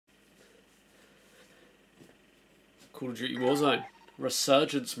Call of Duty Warzone.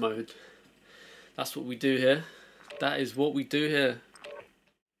 Resurgence mode. That's what we do here. That is what we do here.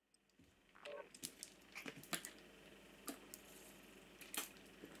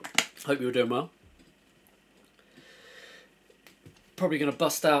 Hope you're doing well. Probably going to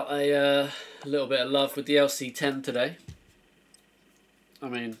bust out a little bit of love with the LC-10 today. I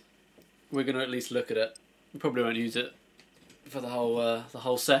mean, we're going to at least look at it. We probably won't use it for the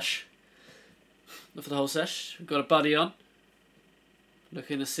whole sesh. Not for the whole sesh. We've got a buddy on.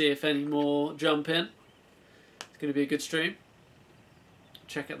 Looking to see if any more jump in. It's going to be a good stream.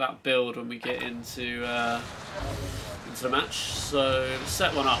 Check out that build when we get into the match. So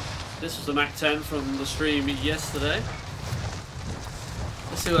set one up. This was the Mac 10 from the stream yesterday.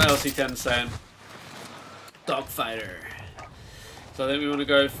 Let's see what LC-10's saying. Dogfighter. So I think we want to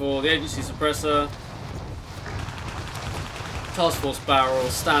go for the agency suppressor, task force barrel,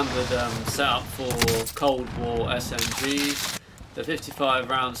 standard setup for Cold War SMGs, the 55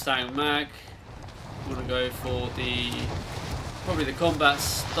 round stang mag. We want to go for probably the combat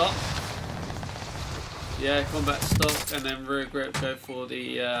stock. Yeah, combat stock, and then rear grip go for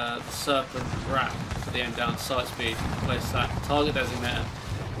the serpent wrap for the aim down sight speed. Place that target designator.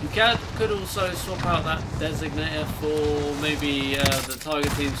 You could also swap out that designator for maybe the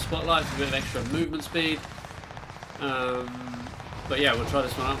target team spotlight for a bit of extra movement speed. But yeah, we'll try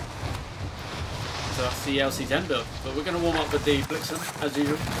this one out. So that's the LC-10 build. But we're going to warm up with the Blixen, as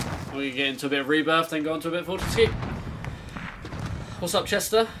usual. We're going to get into a bit of Rebirth, then go on to a bit of Fortune Ski. What's up,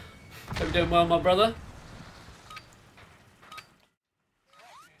 Chester? Hope you're doing well, my brother.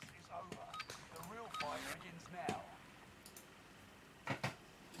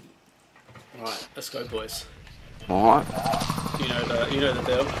 Right, let's go, boys. Alright. You know the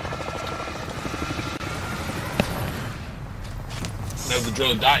deal. Know the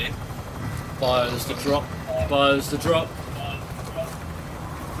drill dying. Fires the drop. Fires the drop.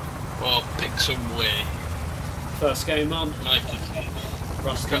 Well, pick some way. First game on. Mikey.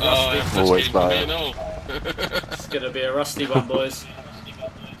 Rusty. Always fire. It's gonna be a rusty one, boys.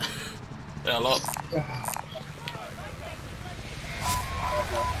 Yeah, a lot.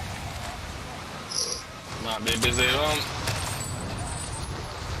 Might be a busy one.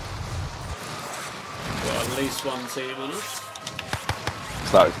 Got at least one team on us.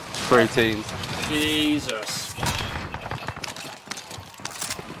 It's like 3 teams. Jesus.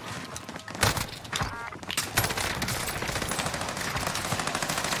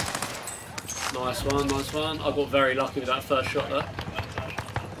 Nice one, nice one. I got very lucky with that first shot there.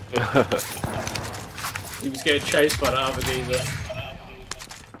 He was getting chased by that other geezer.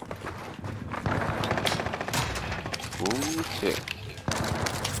 Ooh, shit.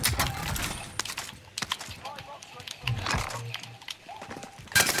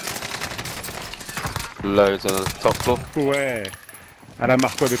 Loads on the top floor. Ouais. À la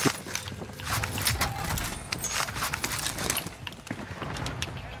marque avec le...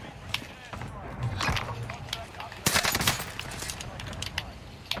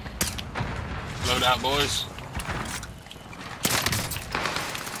 Load out, boys.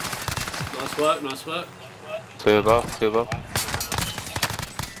 Nice work, nice work. 2 above, 2 above.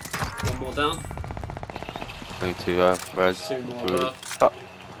 One more down. Only 2 res. 2 more above. Up.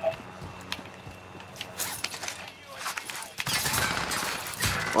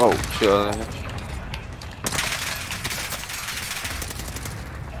 Oh, shit on there.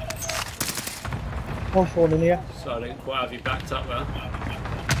 One falling here. So I didn't quite have you backed up there.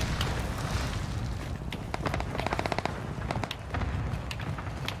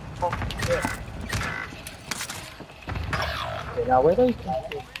 Okay, now where they come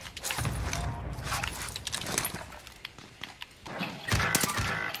from?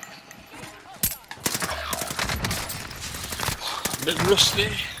 Bit rusty.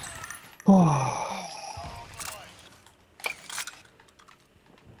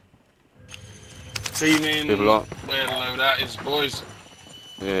 Teaming Good luck. where the load out is, boys.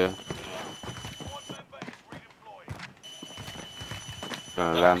 Yeah.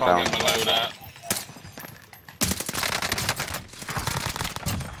 Gonna I land can't down. get my load out.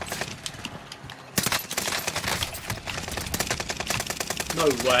 No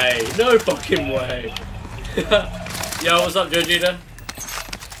way. No fucking way. Yo, what's up, Georgina?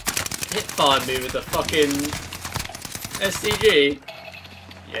 Hit find me with the fucking SDG.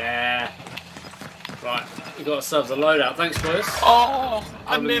 Yeah. Right, we got ourselves a loadout. Thanks, boys. Oh,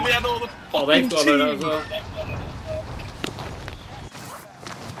 I nearly had all the Oh, they've fucking got a loadout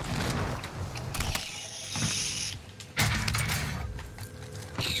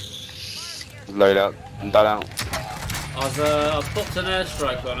as Loadout well. and done out. I've popped an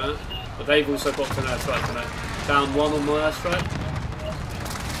airstrike on it, but they've also popped an airstrike on it. Found one on my airstrike.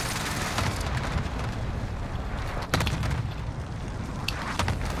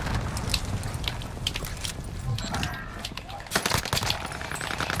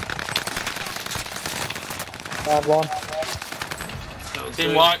 Found one. Found Team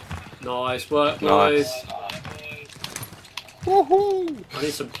two. white. Nice work, Nice. boys. Woohoo! I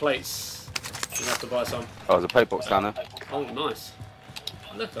need some plates. I'm gonna have to buy some. Oh, there's a plate box down there. Oh, nice.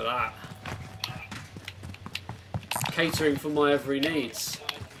 Look at that. Catering for my every needs.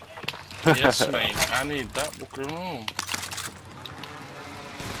 Yes, mate. I need that. Look around.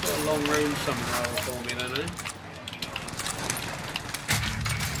 Got a long range somehow for me then, eh?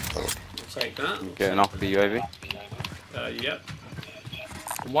 I'll take that. Getting off the UAV. Yep.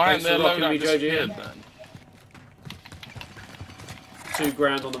 Why Thanks aren't there for rocking loadout me, Joji. disappeared then?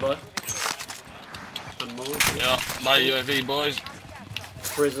 $2,000 on the boat. And more. Yeah, my UAV boys.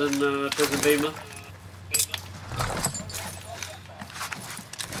 Prison beamer.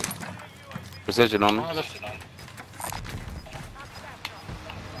 Precision on Why me. the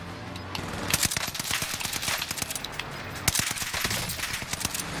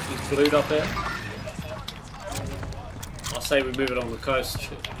He's glued up here. I'll say we move it on the coast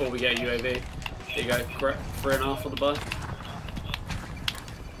before we get a UAV. There you go, 3.5 on the boat.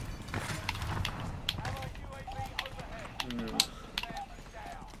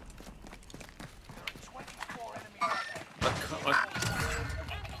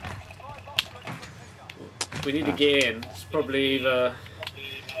 We need to get in. It's probably either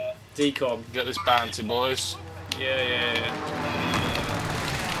decon. Get this bounty, boys. Yeah.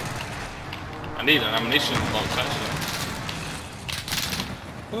 I need an ammunition box actually.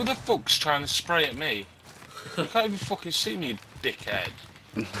 Who the fuck's trying to spray at me? You can't even fucking see me, you dickhead.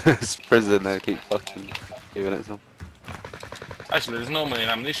 It's prison, they keep fucking giving it some. Actually, there's normally an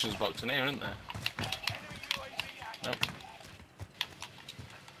ammunition box in here, isn't there? Nope.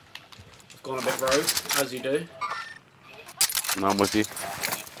 I've gone a bit rogue, as you do. No, I'm with you.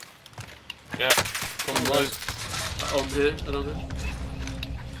 Yeah, come on, boys. On here, and on here.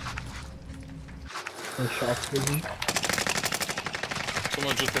 One shot off prison.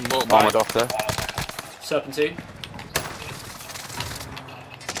 Someone's just been bought by. Armoured off there. Serpentine.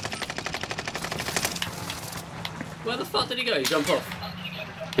 Where the fuck did he go? He jumped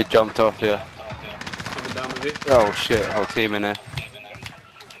off. He jumped off, yeah. Coming down with you. Oh shit, whole team in there.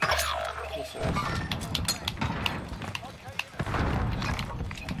 What's this?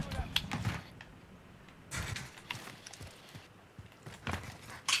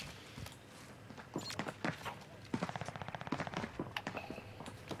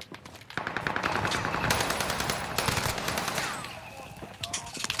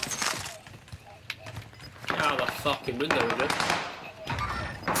 Out of the fucking window, would you?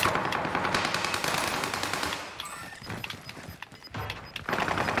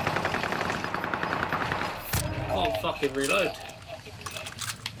 Can't fucking reload.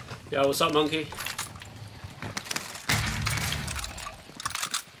 Yeah, what's up, monkey?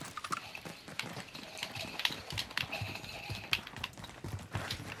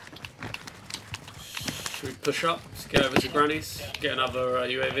 Should we push up? Let's get over to Granny's. Get another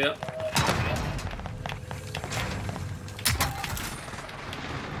UAV up.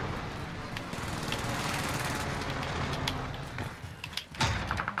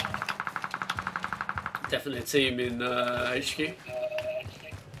 Definitely a team in HQ.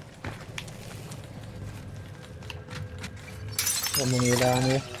 One money down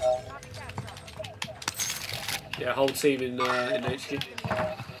here. Yeah, whole team in HQ.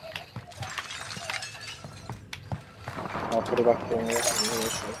 I'll put it back in here.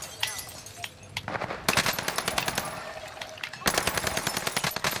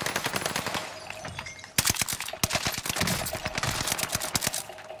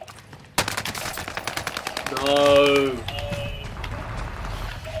 No.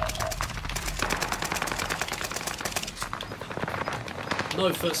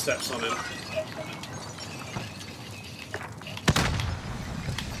 No footsteps on him.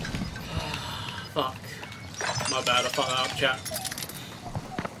 Fuck. My bad, I fucked that up, chat.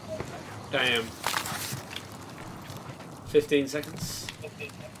 Damn. 15 seconds.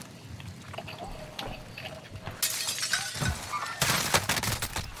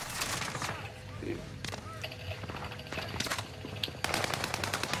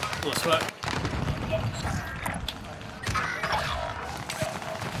 Nice work.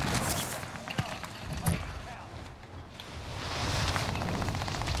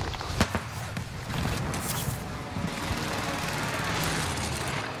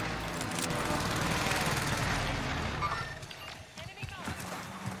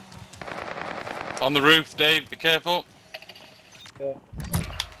 On the roof, Dave, be careful. Yeah.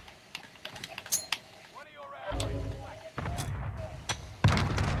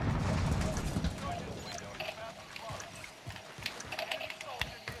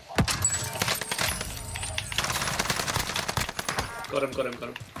 Got him, got him, got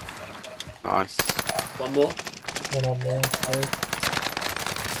him. Nice. One more. One on there. Sorry.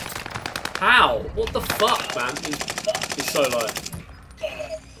 How? What the fuck, man? He's so low.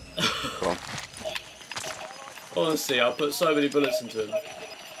 Go on. Honestly, I put so many bullets into him.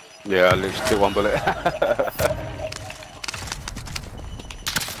 Yeah, I literally took one bullet.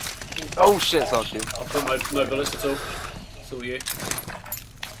 Oh shit, Sarky. I put no bullets at all. It's all you.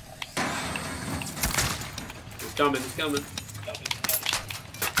 He's coming, he's coming.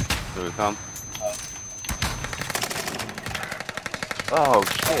 Here we come. Oh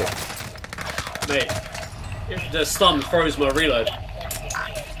shit. Mate, the stun froze my reload.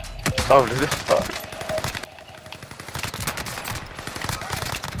 Oh, did it? Fuck.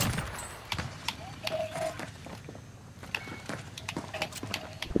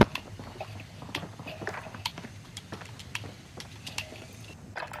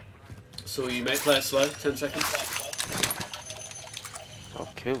 So you mate, play it slow, 10 seconds. Oh,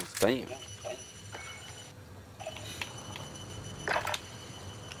 kills, damn.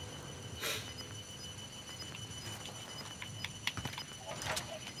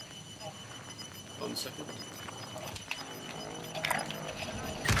 One second.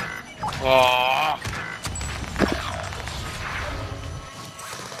 Oh.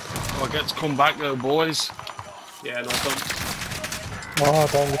 Oh, I get to come back though, boys. Yeah, nice one. Oh,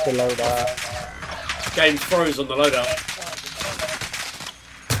 don't get the load out. Game froze on the loadout.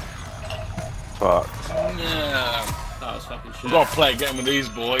 Fuck. Yeah. That was fucking shit. We've got to play again with these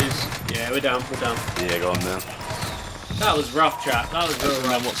boys. Yeah, we're down, we're down. Yeah, go on then. That was rough, chat. That was real Doesn't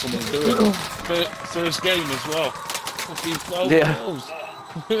know rough. what someone's doing. First game as well. Fucking 12 Yeah. goals.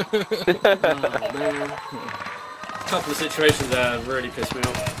 Oh, man. A couple of situations there really pissed me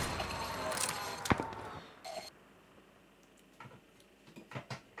off.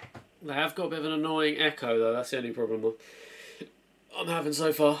 They have got a bit of an annoying echo though, that's the only problem I'm having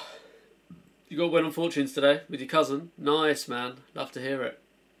so far. You got Win on Fortunes today with your cousin. Nice, man. Love to hear it.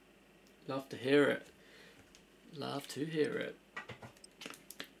 Love to hear it. Love to hear it.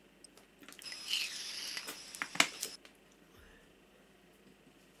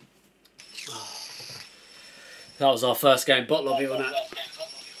 That was our first game bot lobby, wasn't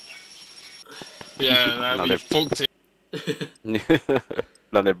Yeah, No, we they- fucked it.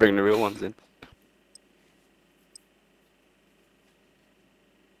 Now they bring the real ones in.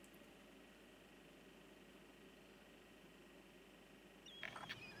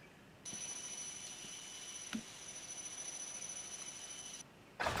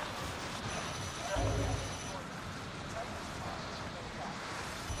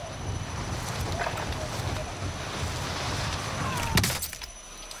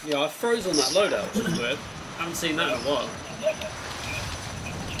 Yeah, I froze on that loadout, which is weird. Haven't seen that in a while.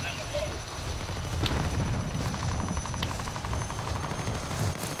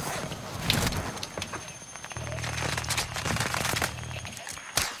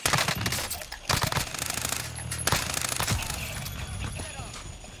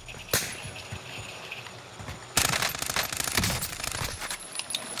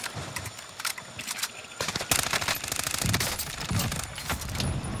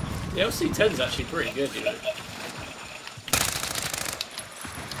 The LC-10 is actually pretty good, you know.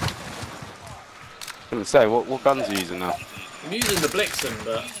 Couldn't say, what guns are you using now? I'm using the Blixen,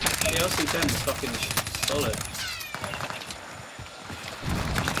 but the LC-10 is fucking solid.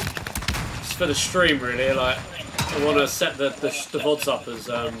 Just for the stream, really. Like, I want to set the VODs up as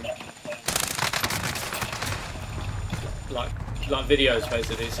like videos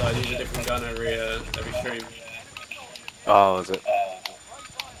basically. So I use a different gun every stream. Oh, is it?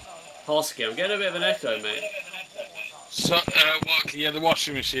 Hosky, I'm getting a bit of an echo, mate. So, what? Yeah, the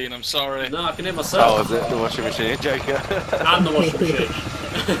washing machine, I'm sorry. No, I can hear Oh, myself. is it? The washing machine, Joker. And the washing machine.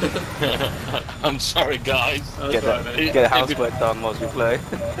 I'm sorry, guys. That's Get right, that, mate. get housework done whilst we play.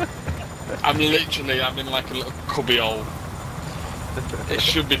 I'm in like a little cubby hole. It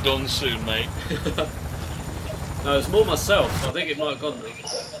should be done soon, mate. No, it's more myself. I think it might have gone now.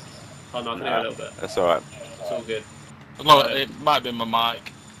 Oh no, I can hear a little bit. That's alright. It's all good. Look, it might be my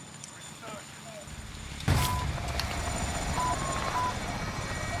mic.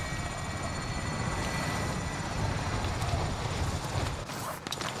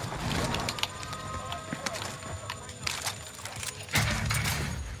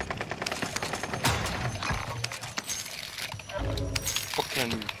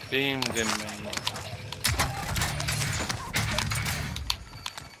 Fucking beamed him, mate.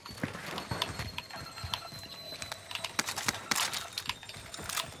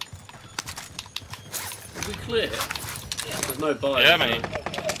 Did we clear? There's no buy. Yeah, mate.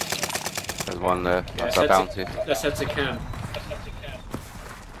 There's one there. Yeah, That's our bounty. let's head to camp.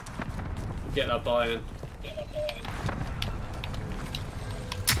 Get that buy in.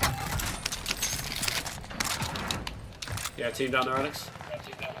 Yeah, team down there, Alex.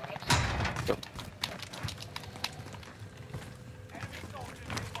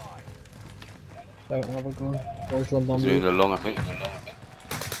 Don't have a gun. There's one on Zoom me. along, I think.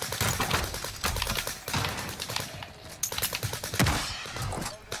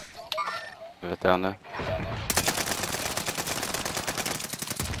 Yeah, down there.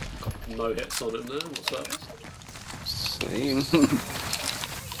 No hits on him there. What's that? See?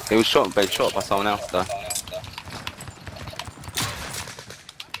 He was shot, bed shot by someone else though.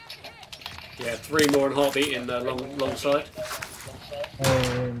 Yeah, 3 more and heartbeat in the long side.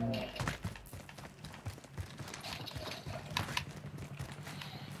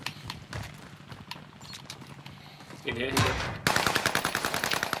 In here.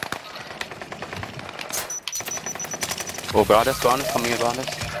 Oh, behind us, coming in behind us.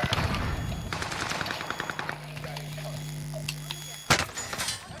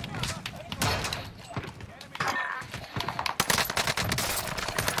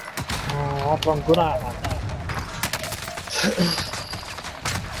 Oh, I've gone good at that.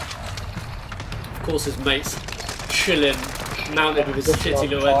 Of course, his mate's chilling, mounted with his shitty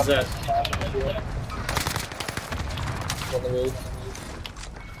little NZ. On the roof.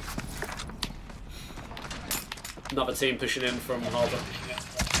 Another team pushing in from harbour.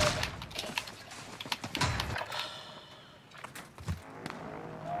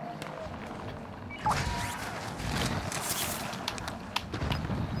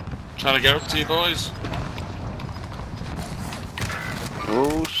 Trying to get up to you boys.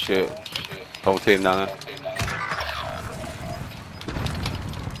 Oh shit. Whole team down there.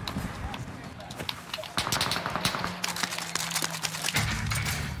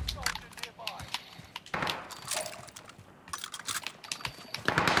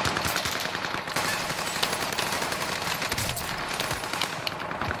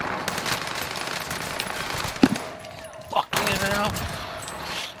 Fucking hell.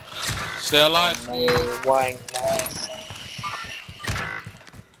 Stay alive. No, wang, nice.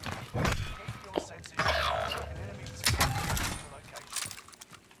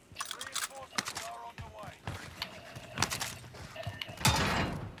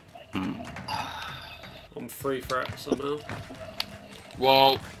 I'm free for it somehow.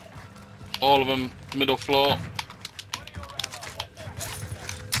 Wall. All of them middle floor.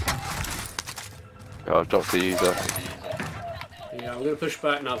 Yeah, I've dropped the user. Yeah, I'm gonna push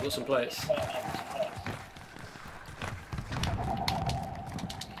back now. I've got some plates.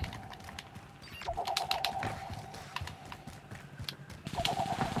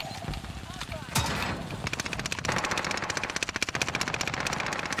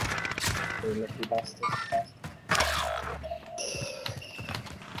 You lucky bastard.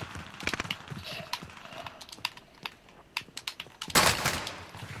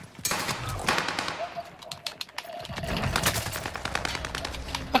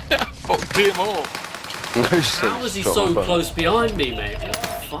 Fuck him up. How is he so close behind me, mate? What the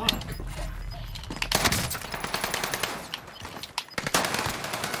fuck?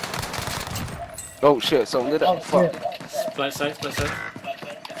 Oh shit, someone did it. Oh, Fuck. shit. Play it safe, play it safe.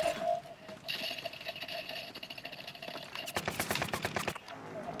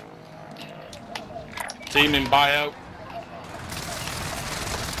 Team in buyout.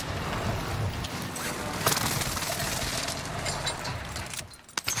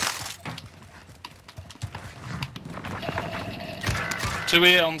 Two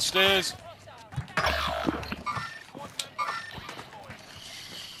here on stairs.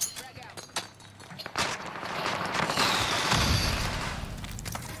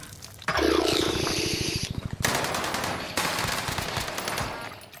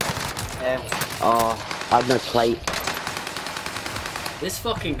 Oh, I've no plate. This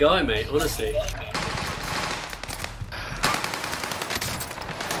fucking guy, mate, honestly.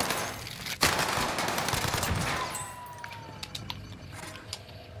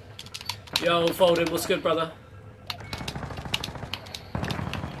 Yo, Folding, what's good, brother?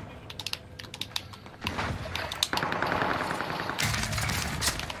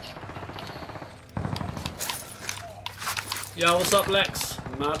 Yo, what's up, Lex?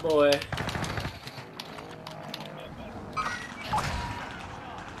 My boy.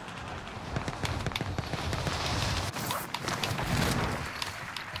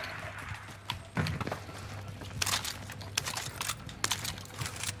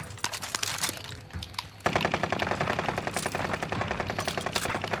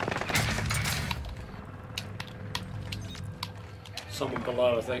 someone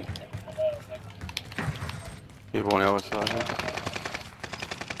below, I think. People on the other side.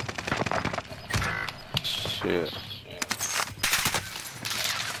 Shit.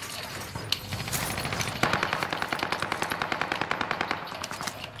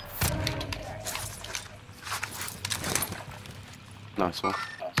 Nice one.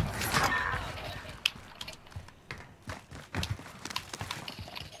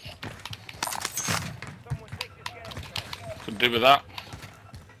 Could do with that.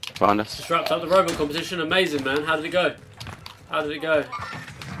 Find us. Just wrapped up the robot competition. Amazing, man. How did it go? How did it go?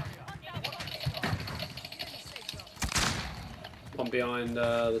 One behind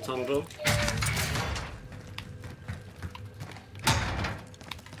the tunnel door.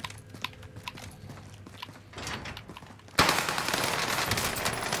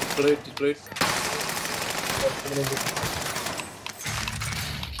 Blue, he's blue.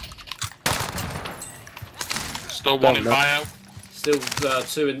 Still one in buyout. Still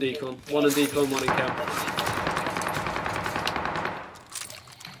two in decon. One in decon, one in camp.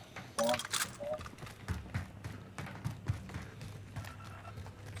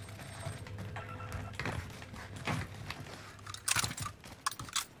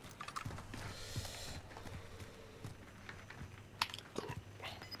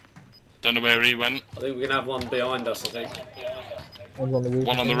 Don't know where he went. I think we're gonna have one behind us, I think. One's on the roof.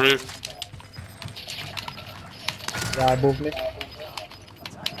 One on the roof. Guy above me.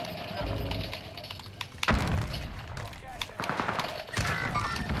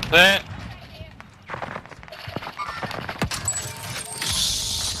 There.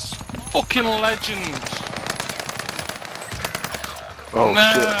 Fucking legend. Oh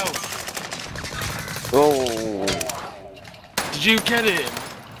no. shit. Oh. Did you get him?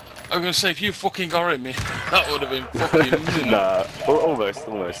 I'm gonna say if you fucking got him, that would have been fucking. Nah. Almost.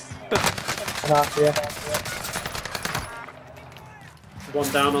 Nah, yeah. One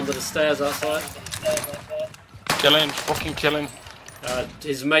down under the stairs outside. Kill him. Fucking kill him.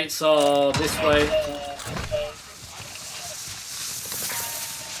 His mates are this way.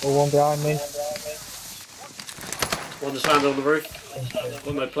 Oh, one behind me. One just landed on the roof.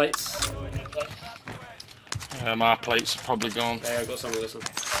 Got no plates. My plates are probably gone. Yeah, I got some of this one.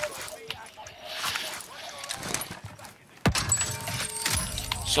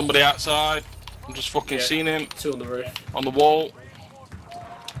 Somebody outside. I'm just fucking seeing him. Two on the roof. On the wall.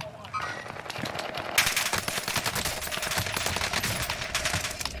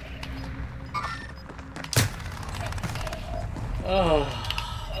 Oh,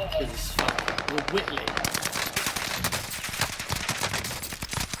 this is fucking Whitley.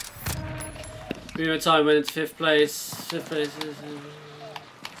 Premium time went into fifth place.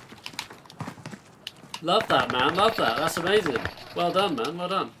 Love that, man. Love that. That's amazing. Well done, man. Well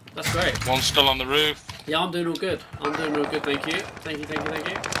done. That's great. One's still on the roof. Yeah, I'm doing all good. I'm doing all good. Thank you. Thank you. Thank you. Thank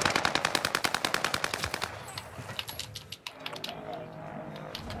you.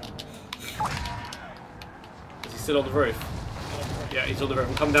 Is he still on the roof? Yeah, he's on the roof.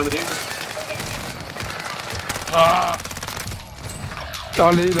 I'm coming down with you. Ah!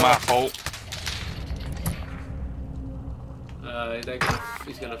 My fault.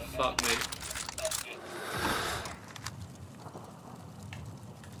 He's gonna fuck me.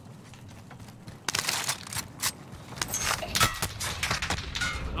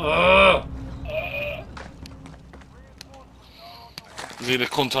 Oh! Is he the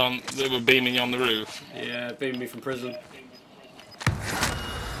cunt on that were beaming you on the roof? Yeah, beamed me from prison.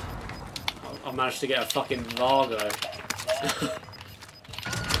 I managed to get a fucking Vargo.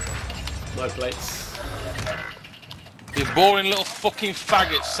 No plates. You boring little fucking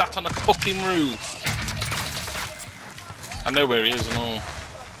faggot sat on a fucking roof. I know where he is and all.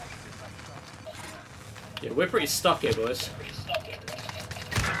 Yeah, we're pretty stuck here, boys.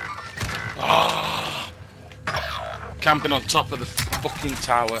 Ah! Camping on top of the fucking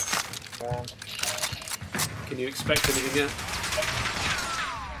tower. Can you expect anything yet?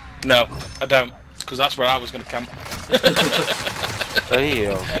 No, I don't, because that's where I was going to camp.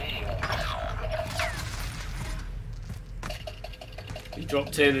 Damn. He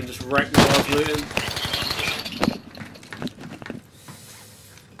dropped in and just wrecked me while I was looting.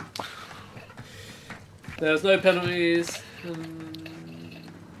 There's no penalties.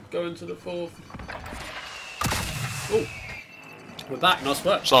 Going to the fourth. Oh, we're back. Nice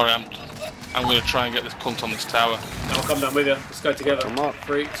work. Sorry, I'm going to try and get this cunt on this tower. I'll come down with you. Let's go together. Come on.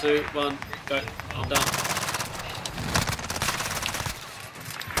 3, 2, 1, go. I'm down.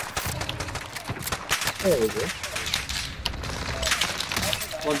 There we go.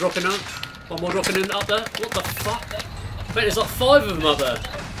 One dropping out. One more dropping in up there. What the fuck? Mate, there's like 5 of them up there.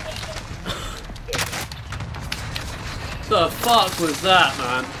 The fuck was that,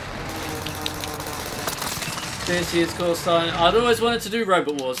 man? This year's course sign. I'd always wanted to do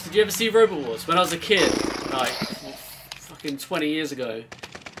Robot Wars. Did you ever see Robot Wars? When I was a kid, like fucking 20 years ago,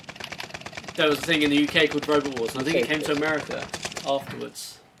 there was a thing in the UK called Robot Wars, and I think it came to America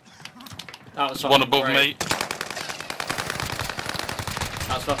afterwards. That was One above great. me.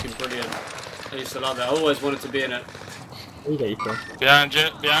 That was fucking brilliant. I used to love it. I always wanted to be in it. Where you get your thing? Behind you,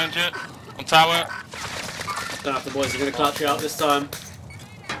 on tower. Don't know if the boys are going to clutch you out this time.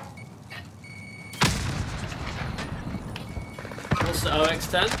 What's the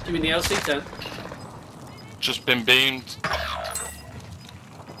OX-10? Do you mean the LC-10? Just been beamed.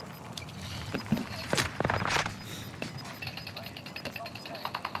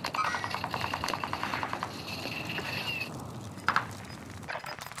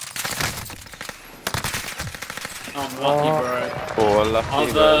 I'm lucky, bro. Oh,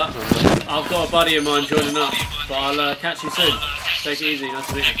 lucky. bro. I've got a buddy of mine joining up, but I'll catch you soon. Take it easy, nice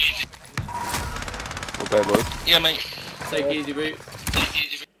to meet you. Okay, boys. Yeah, mate. Take it easy, boot.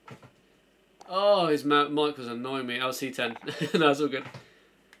 Oh, his mic was annoying me. LC-10. No, it's all good.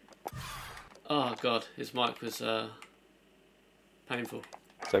 Oh, God. His mic was painful.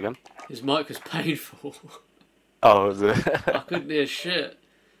 Second. His mic was painful. Oh, was it? I couldn't hear shit.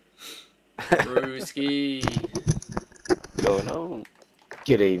 Brewski. Going on.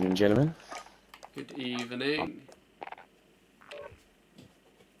 Good evening, gentlemen. Good evening.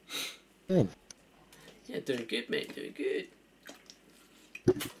 Good. Yeah, doing good, mate. Doing good.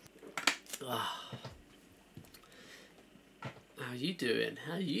 Ah. How you doing?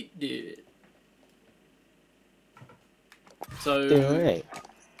 How you doing? So, Doing alright.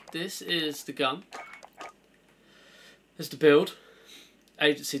 this is the gun. This is the build.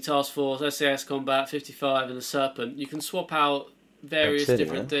 Agency Task Force, SAS Combat 55 and the Serpent. You can swap out various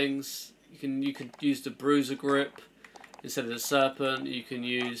different things. You can use the Bruiser grip instead of the Serpent. You can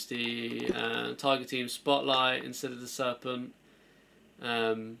use the Tiger Team Spotlight instead of the Serpent.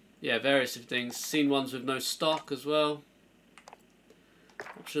 Yeah, various different things. Seen ones with no stock as well.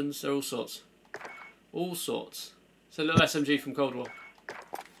 Options, they're all sorts. All sorts. It's a little SMG from Cold War.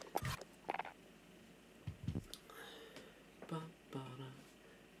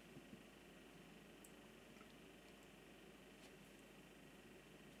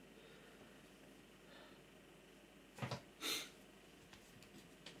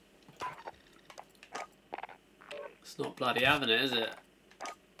 It's not bloody having it, is it?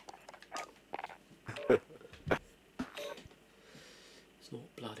 It's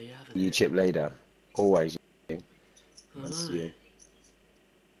not bloody having You it. chip later. Always. I That's know. you.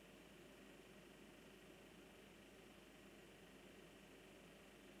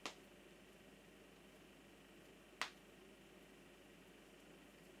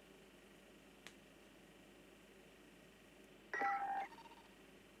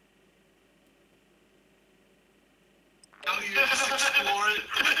 Oh, you just explore it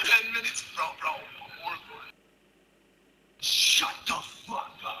in 10 minutes, bro. Shut the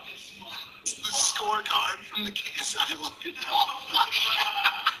fuck up. It's the scorecard from the KSI.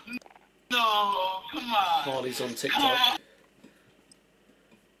 No, come on. Harley's on TikTok.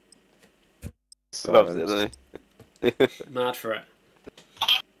 Loves it, doesn't he? Mad for it.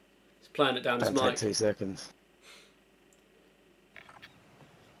 He's playing it down his Don't take mic. 2 seconds.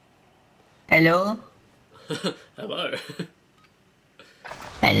 Hello? Hello.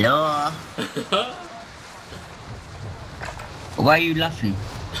 Hello? Why are you laughing?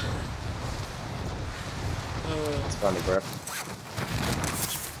 It's funny, bro.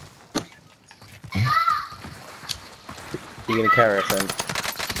 You're gonna carry us then?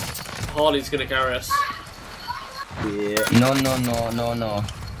 Harley's gonna carry us. Yeah. No. No.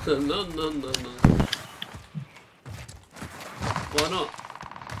 Why not?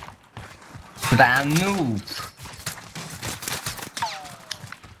 But I'm noob.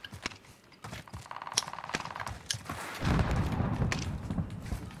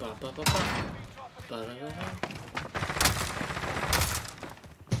 Ba, ba, ba, ba. Ba, da, da, da.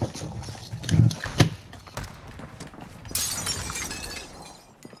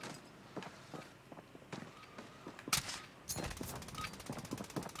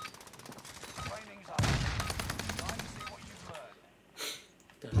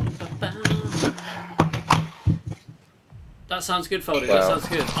 That sounds good, Foldy. That sounds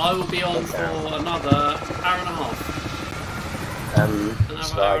good. I will be on for another hour and a half.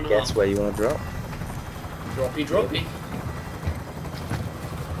 So I guess where you want to drop? Droppy. Droppy.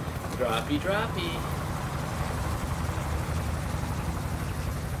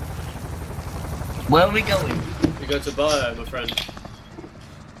 Where are we going? We go to Bio, my friend.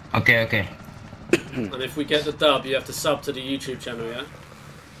 Okay. And if we get the dub, you have to sub to the YouTube channel, yeah?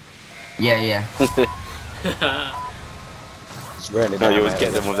 Yeah. Just running it No, down, you always mate.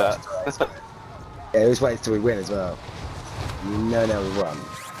 get them with that. Yeah, always wait till we win as well. You know now we run.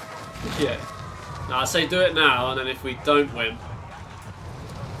 Yeah. No, I say do it now, and then if we don't win,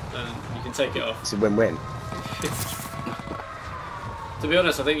 then you can take it off. It's a win-win. To be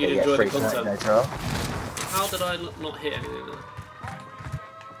honest, I think you'd Yeah, enjoy the free tonight, content. Charles. How did I not hit anything there?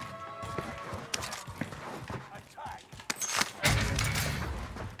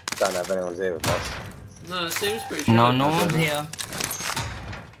 Don't know if anyone's here with us. No, it seems pretty sure. No one's here.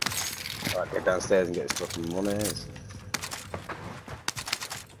 Right, get downstairs and get this fucking money.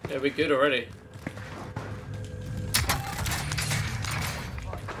 Yeah, we're good already.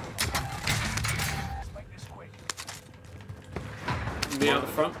 Me out the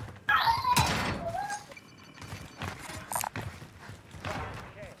front.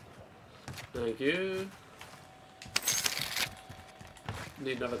 Thank you.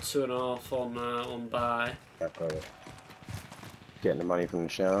 Need another 2.5 on buy. I've got it. Getting the money from the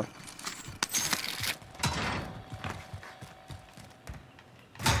shower.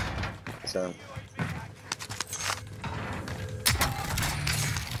 So.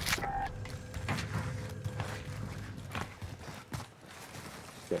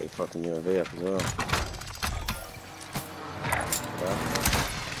 Get your fucking UAV up as well.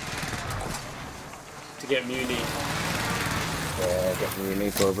 To get muni. Yeah, definitely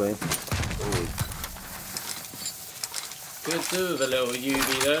me probably. Ooh. Could do with a little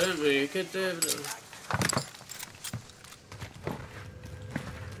UV though, don't we? Could do with a little.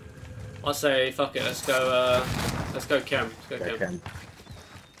 I say fuck it, let's go chem. Let's go chem.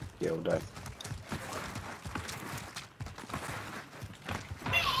 Yeah, all day.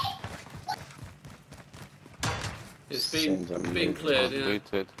 It's Seems been unlooted. cleared, yeah.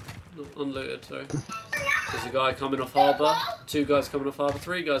 Looted. Unlooted, sorry. There's a guy coming off harbour, 2 guys coming off harbour,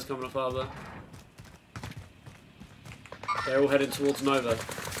 3 guys coming off harbour. They're all heading towards Nova.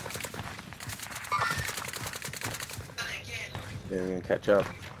 Yeah, we're gonna catch up.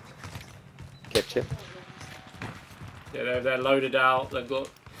 Catch it. Yeah, they're loaded out, they've got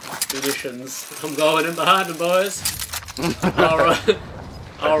munitions. I'm going in behind them, boys.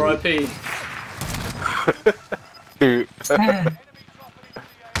 R.I.P.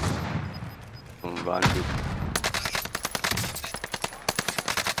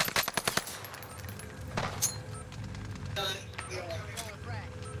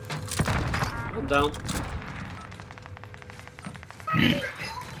 I'm down.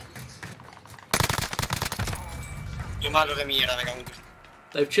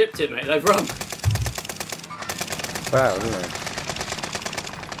 They've chipped it, mate. They've run. Wow, isn't it?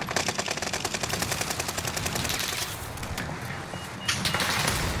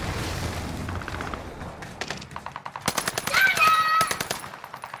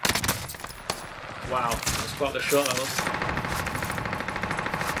 Wow, that's quite the shot that was.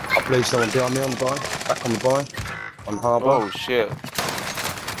 I believe someone behind me on the buy. Back on the buy. On harbour. Oh shit.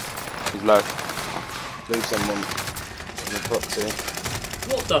 He's low. Believe someone in the proxy.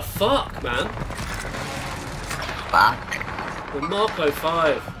 What the fuck, man? Fuck. The Marco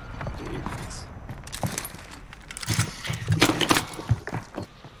 5.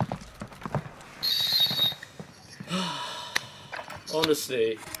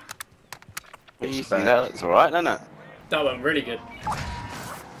 Honestly, Easy, that looks alright, doesn't it? that went really good.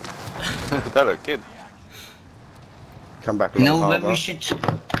 That looked good. Come back No, along when we harbour. should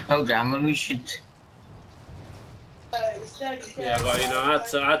program, when we should. Yeah, well, you know, I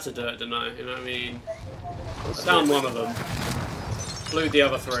had to do it, didn't I? You know what I mean? I downed one of them. Blew the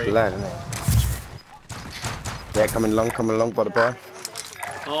other 3. Lad, isn't it? Yeah, coming along by the buy.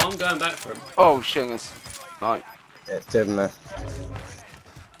 Oh, I'm going back for him. Oh shit, it's like Yeah, it's dead in there.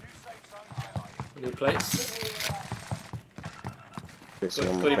 New plates. This Got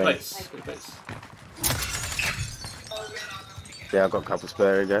one any more plates? thing. Any plates? Yeah, I've got a couple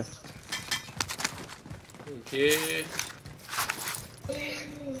spare again. Thank you.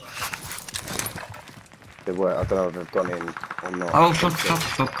 They were, I don't know if they've gone in or not. Oh,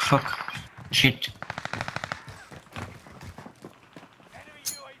 fuck. Shit.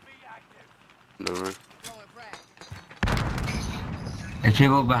 the roof. There's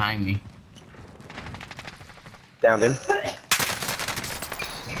people behind me. Downed him.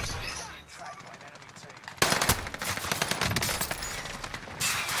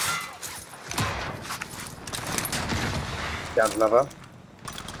 Down another.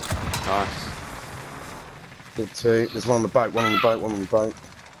 Nice. Did 2. There's one on the boat, one on the boat.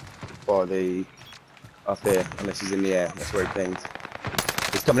 By the... up here, unless he's in the air. That's where he pinged.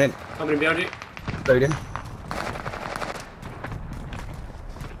 He's coming in. Coming in behind you. Loading.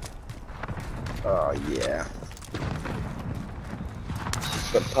 Oh yeah.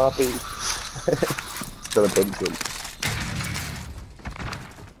 The puppy. Still a big one.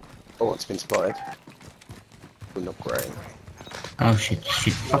 Oh, it's been spotted. We're not great. Oh shit,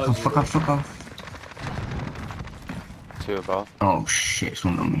 shit. Fuck off, fuck off, fuck off. 2 above. Oh shit, it's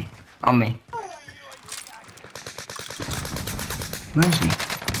one on me. On me. Where is he?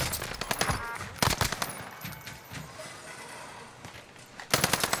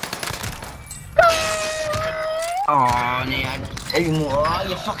 Oh, yeah, anymore. Oh,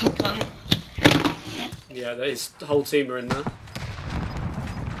 you fucking cunt. Yeah, the whole team are in there.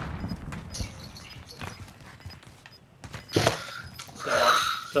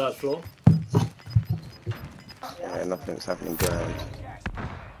 Third floor. Yeah, nothing's happening ground.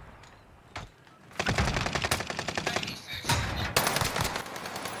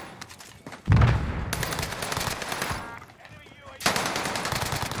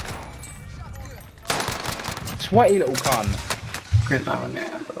 Sweaty little cunt. Good one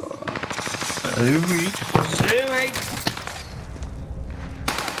now.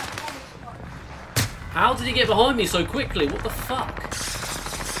 How did he get behind me so quickly? What the fuck?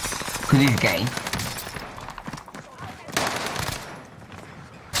 Because he's gay.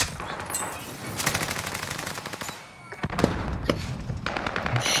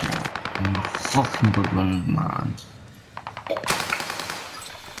 Oh, shit. I'm a fucking good one, man.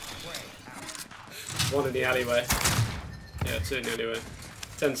 One in the alleyway. Yeah, 2 in the alleyway.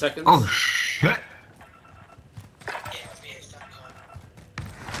 10 seconds. Oh shit.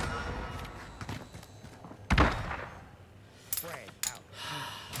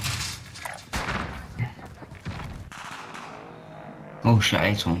 Oh shit, I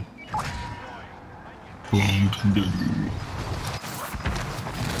ate one.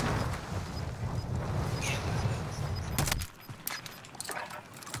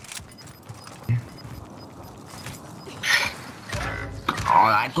 Oh,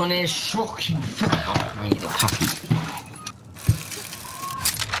 that gun is fucking oh, I need a puppy.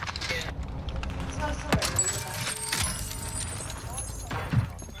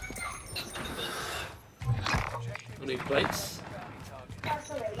 I need plates.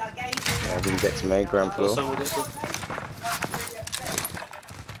 Yeah, we can get to me, ground floor. Someone gets it.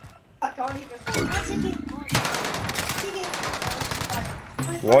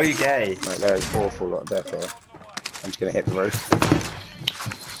 Why are you gay? Mate, that is awful lot of death here. I'm just gonna hit the roof.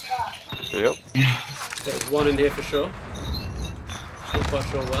 Yep. There's one in here for sure. Not quite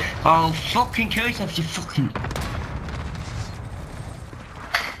sure where. Oh, fucking kill yourself, you fucking.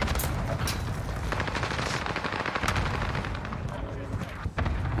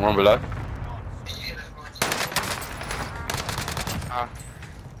 One below.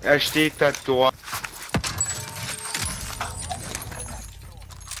 Er steht da dort.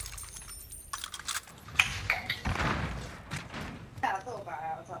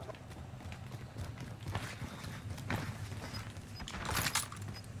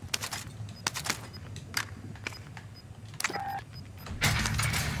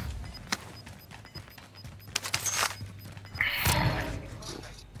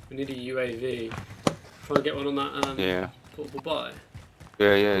 We need a UAV. Try and get one on that Yeah. portable buy.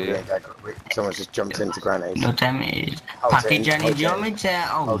 Yeah. Someone's just jumped into grenades. No damage. Hold Package in, any hold in. damage there?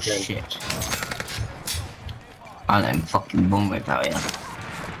 Oh Hold in. shit. I'll let him fucking bomb whip out here.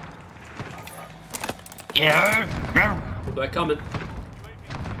 Yeah. Oh, they're coming.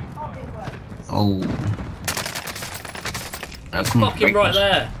 Oh. Fucking right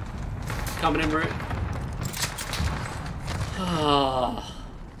there. Coming in route. Ah.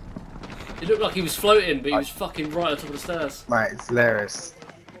 It looked like he was floating, but he was fucking right on top of the stairs. Mate, it's hilarious.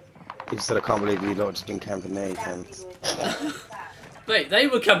 He said, I can't believe you lot just didn't camp in there, and Mate, they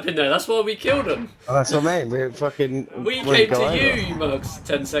were camping there, that's why we killed them. oh, that's what I mean. We're fucking. We wouldn't came go to over. you, you mugs.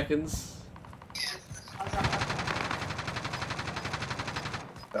 10 seconds.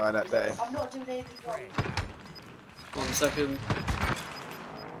 Die that day. 1 second.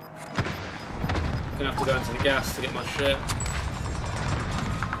 Gonna have to go into the gas to get my shit.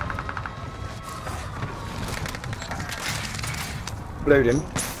 Blowed him.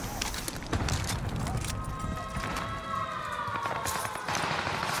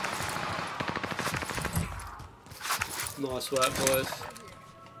 Nice work, boys.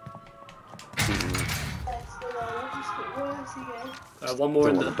 One more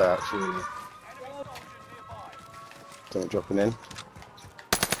in Don't want there. the batch, really. Don't dropping in.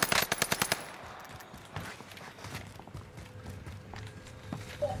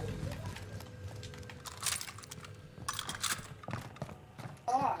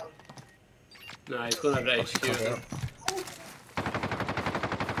 No, he's gone over to HQ. I think.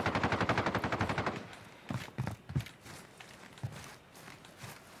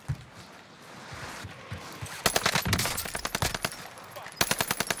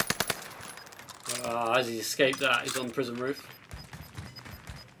 As he escaped that, he's on the prison roof.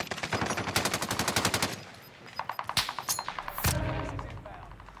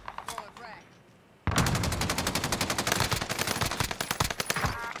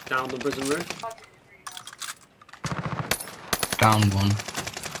 Down the prison roof. Down one.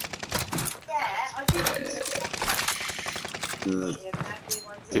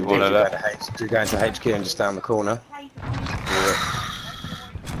 You want to left. You're going to HQ and just down the corner.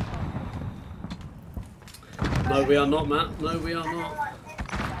 No, we are not, Matt. No, we are not.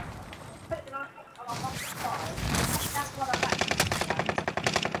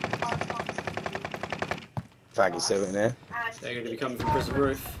 Faggy's still in there. They're going to be coming from prison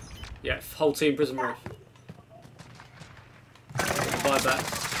roof. Yeah, whole team prison roof. Buyback.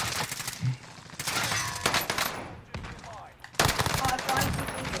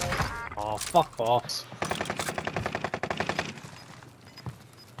 Oh, fuck off.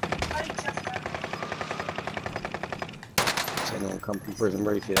 Anyone come from prison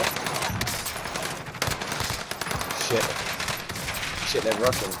roof yet? Shit. Shit, they're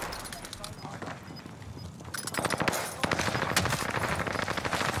rushing.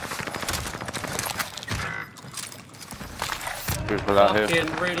 People out here.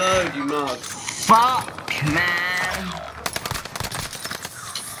 Fucking reload, you mug. Fuck, man.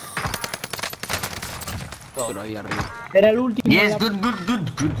 Era el último. Yes, good.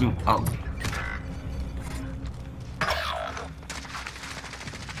 Oh.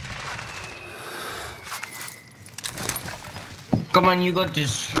 Come on, you got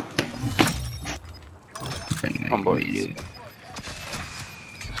this. Come on, boys.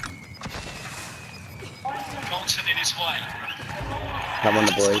 Come on,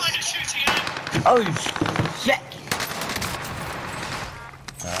 the boys. Oh, shit.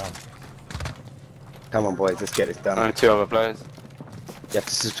 Come on, boys, let's get this done. Only 2 other players. You have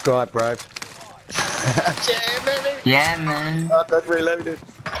to subscribe, bro. Yeah, man. Oh, that's reloaded.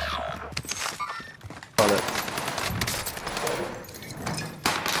 Follow.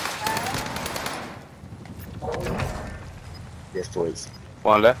 Yes, boys.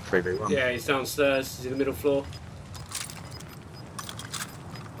 1 left. 3v1. Yeah, he's downstairs. He's in the middle floor.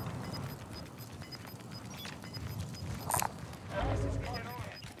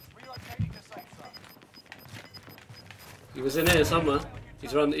 He was in here somewhere.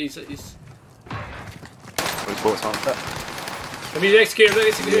 He's run. He's. We bought some. Let me execute him. Let me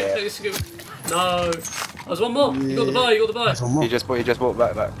execute him. Yeah. Let me execute him. No. There's one more. You got the buy. You got the buy. One more. He just walked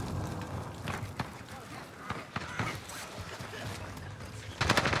back.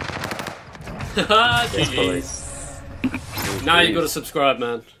 Yes, GG's. boys. Now you got to subscribe,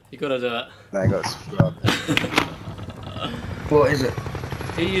 man. You got to do it. Now you got to subscribe. What is it?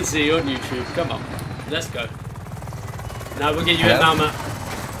 Easy on YouTube. Come on. Let's go. Now we'll get you in now, Matt.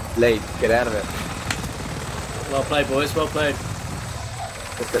 Lead, get out of it. Well played, boys. Well played.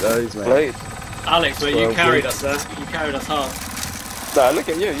 Look at those, mate. Played. Alex, mate, you Well carried good. us there. You carried us hard. Nah, look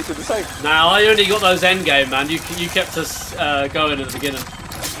at you. You did the same. Now, I only got those end game, man. You kept us going at the beginning.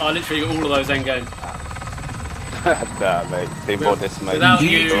 I literally got all of those end game. Nah, mate. They bought this, mate. Without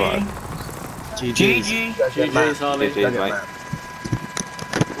you. Alright. GG's. GG's, Harley. GG's, mate.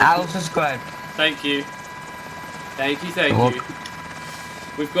 I'll subscribe. Thank you. Thank you.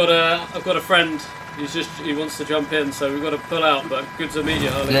 I've got a friend he wants to jump in, so we've got to pull out, but good to meet you,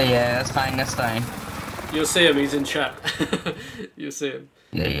 Harley. Yeah, that's fine. You'll see him, he's in chat. You'll see him.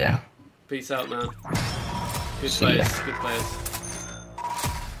 Yeah. Peace out, man. Good See ya. players.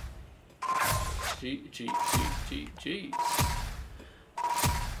 G's.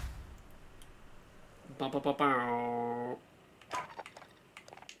 Ba-ba-ba-bow.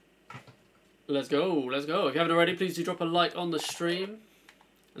 Let's go. If you haven't already, please do drop a like on the stream.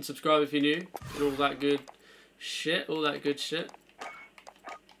 And subscribe if you're new. And all that good shit.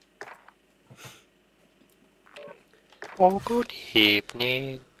 Oh, good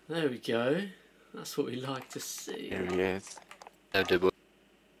evening. There we go. That's what we like to see. Here he is. Yeah, doing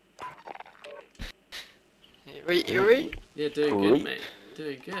Oi. good, mate.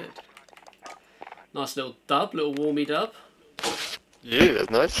 Doing good. Nice little dub, little warmy dub. Yeah, that's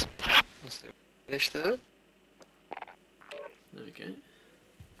nice. Finish there. There we go.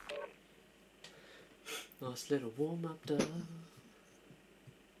 Nice little warm up dub.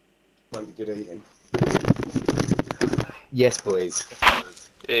 Won't be good eating. Yes, boys.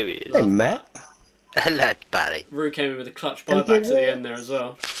 There he is. Hey, Matt. Hello, buddy. Rue came in with a clutch buyback to the end there as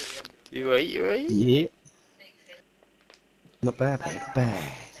well. You right, you right? Yeah. Not bad, mate, not bad.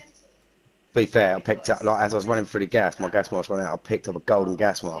 To be fair, I picked up, like, as I was running through the gas, my gas mask ran out, I picked up a golden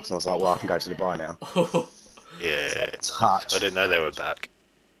gas mask, and I was like, well, I can go to the bar now. Yeah. Touch. I didn't know they were back.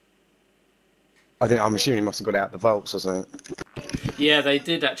 I'm assuming he must have got out the vaults or something. Yeah, they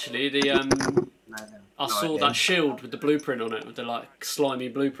did actually. I saw that shield with the blueprint on it, with the like slimy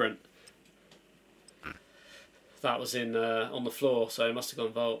blueprint. That was in on the floor, so it must have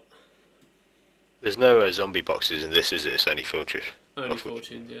gone vault. There's no zombie boxes in this, is it? It's only fortunes. Only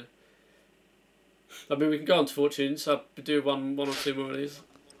fortunes, yeah. I mean, we can go on to fortunes. I'll do one or two more of these.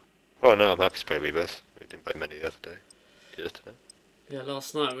 Oh no, I'm happy to play rebirth. We didn't play many the other day. Yesterday. Yeah,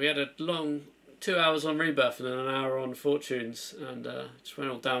 last night we had a long 2 hours on rebirth and then an hour on fortunes, and just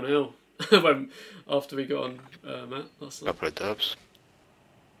went all downhill after we got on Matt last night. Couple of dubs.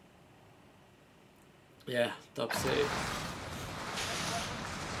 Yeah, Dub City.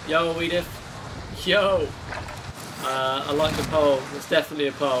 Yo, Edith. Yo! I like the poll. It's definitely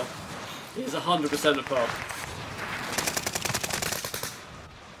a poll. It's 100% a poll.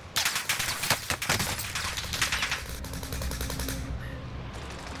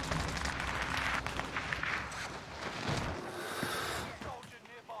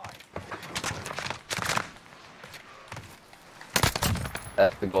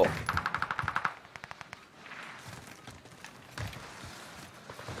 The goal.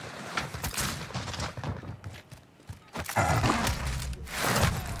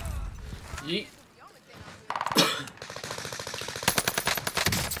 Yeet.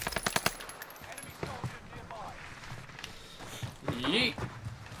 Yeet.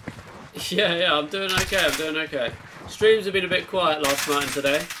 Yeah, I'm doing okay, Streams have been a bit quiet last night and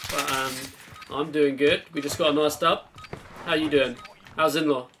today, but I'm doing good. We just got a nice dub. How you doing? How's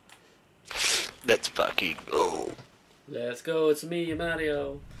in-law? Let's fucking go. Let's go, it's me,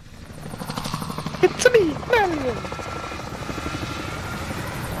 Mario. It's me, Mario.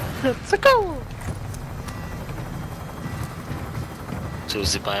 Let's go. To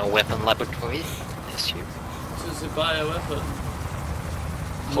the bioweapon laboratory. Yes, you. To the bioweapon.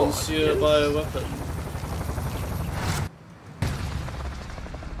 Oh, Monsieur yes. Bioweapon.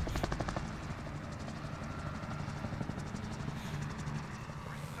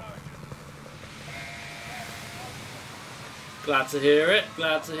 Glad to hear it,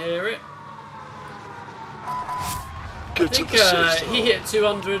 glad to hear it. I think he hit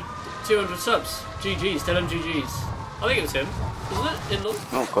 200 subs. GG's, tell him GG's. I think it was him, wasn't it? In-law?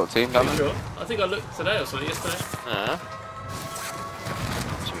 Oh, got a team Pretty coming. sure. I think I looked today or something, yesterday.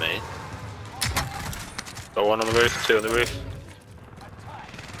 To me. Got one on the roof, two on the roof.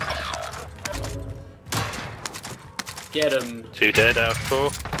 Get him. Two dead out of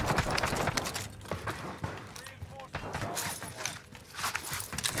four.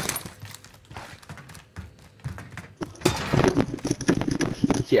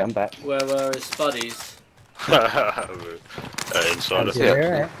 Yeah, I'm back. Where were his buddies? Inside us.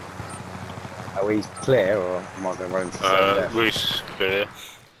 Yeah. Are we clear, or am I going to run into something? Roof's clear.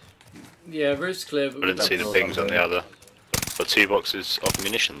 Yeah, roof's clear, but I didn't see the pings on the other. Got 2 boxes of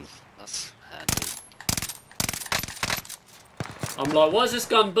munitions. That's handy. I'm like, why is this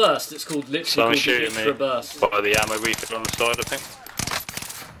gun burst? It's called literally Someone called shooting extra me. burst. By the ammo refill on the side, I think.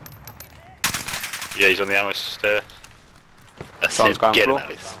 Yeah, he's on the ammo stair. That's Someone's it. going Get him, floor.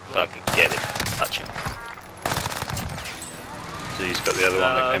 Alice. Fucking get him. Touch him. So he's got the other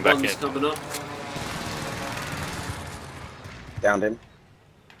one that came back One's in. coming up. Downed him.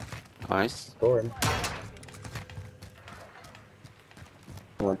 Nice. Score him.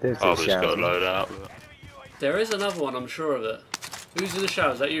 Well, there's Oh, the but he's got a shout. load out. There is another one, I'm sure of it. Who's in the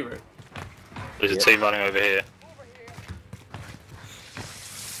shower? Is that you, Rick? There's a team running over here.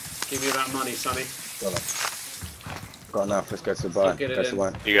 Give me that money, Sonny. Got enough, let's go to the bar. I'll get it Go to in. the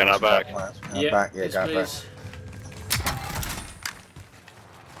one. You going out back? Yeah, Back, yeah, yes, go back. please.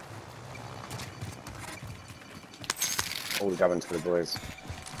 All the gubbins for the boys.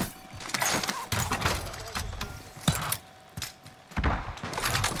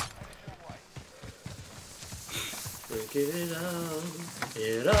 Break it out,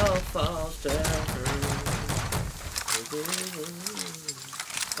 it all falls down.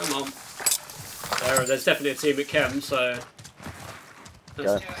 Come on. There's definitely a team at Chem, so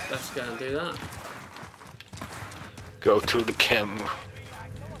let's go and do that. Go to the chem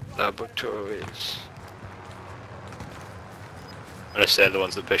laboratories. Unless they're the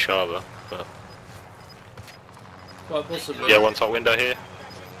ones that push harbour. But Quite possibly. yeah, one top window here.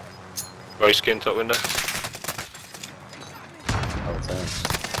 Rose skin top window. Oh, it's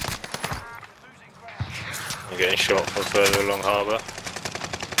I'm getting shot from further along harbour.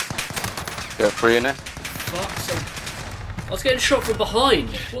 Got 3 in there. Fuck's sake. I was getting shot from behind.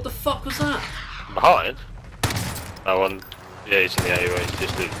 What the fuck was that? Behind? Oh, one. Yeah, he's in the AOA. He's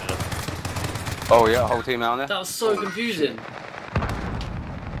just looting now. Oh yeah, whole team out there. That was so confusing.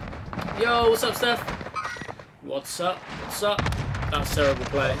 Yo, what's up, Steph? What's up? What's up? That was a terrible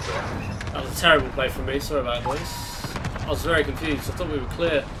play. That was a terrible play from me. Sorry about it, boys. I was very confused. I thought we were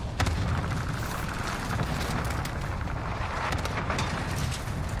clear.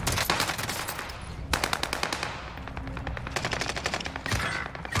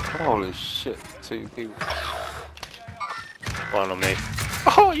 Holy shit, 2 people. One on me.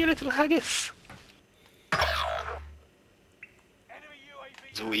 Oh, you little haggis!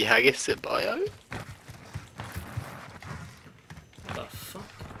 It's a wee haggis at bio. What the fuck?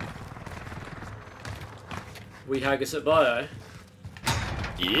 We haggis at bio.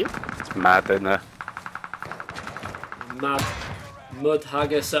 Yeah. It's mad, isn't it? Mad mud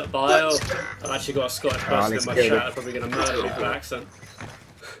haggis at bio. I've actually got a Scottish person in my chat. They're probably going to murder me for that accent.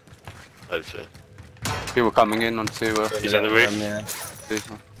 Hopefully. People coming in onto. He's on the roof. Yeah.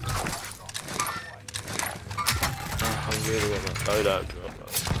 I really want my code out.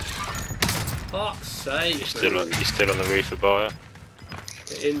 Fuck's sake. He's still on the roof of bio.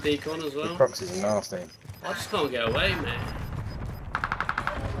 Get in decon as The well. proxies are nasty. I just can't get away, man.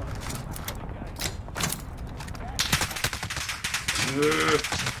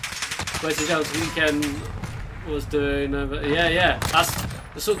 Where's the Jones weekend was doing? Yeah.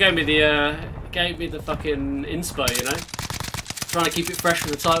 That's what gave me the fucking inspo, you know. Trying to keep it fresh for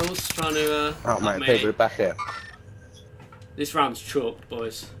the titles. Trying to. Oh mate, people are back here. This round's chalked,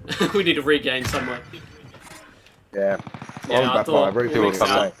 boys. We need to regain somewhere. Yeah. Yeah, I thought.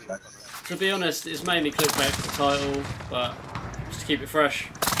 To be honest, it's mainly clickbait for the title, but just to keep it fresh.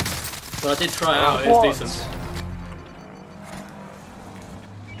 But I did try it out. It was decent.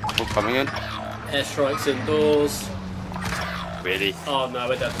 People coming in. Airstrikes indoors. Really? Oh no,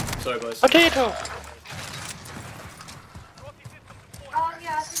 we're dead. Sorry, boys. Potato!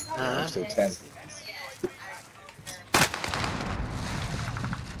 I'm still 10.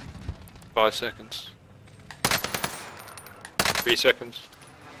 5 seconds. 3 seconds.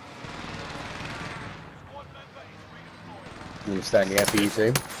 I'm going to stay in the air for you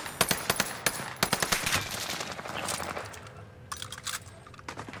two.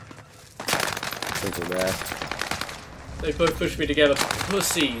 People there. They both pushed me together.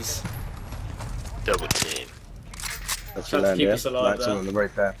 Pussies. Double team. That's Trying to land, keep yeah? us alive Like there. someone on the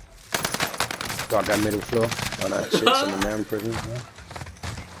roof there. Got down middle floor. Oh no, shit, someone there in prison. Yeah.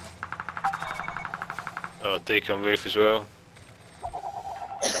 Oh, decon roof as well.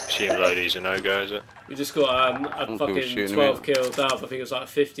 Assume Lodi's a no-go, is it? We just got a people fucking shooting 12 me. kills out. I think it was like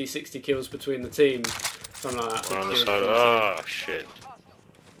 50, 60 kills between the teams. Something like that. One on the 50 side. kills. Oh, shit.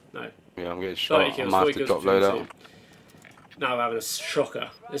 No, Yeah, I'm getting 30 shot. I kills, might 40 have to kills drop between load the out. team. Now we're having a shocker.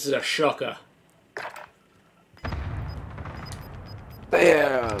 This is a shocker.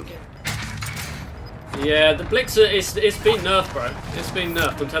 Damn! Yeah, the Blixer, it's been nerfed, bro. It's been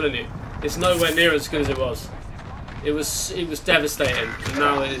nerfed, I'm telling you. It's nowhere near as good as it was. It was devastating, and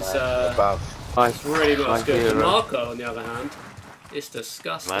now it's Above. Nice. really not as good. The Hero. Marco, on the other hand, it's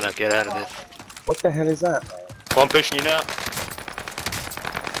disgusting. Man, I'll get out of this. What the hell is that? One pushing you now.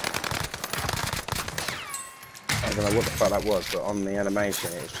 I don't know what the fuck that was, but on the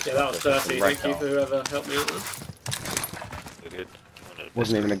animation it was just Yeah, that was just dirty. a Thank you ragdoll. for whoever helped me out there. We're good.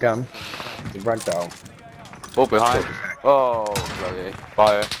 Wasn't even a gun. It was a ragdoll. All behind. Oh, bloody.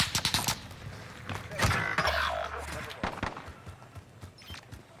 Fire.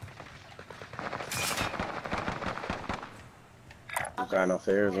 I'm going off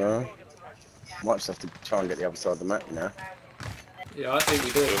here as well. Might just have to try and get the other side of the map, you know. Yeah, I think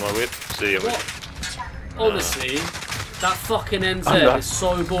we do. Who am I with? See you What? with. Honestly, that fucking NZ done. is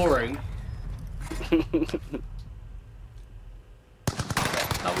so boring. That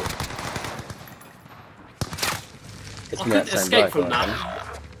was... It's I in couldn't that same escape bike, from right, that man?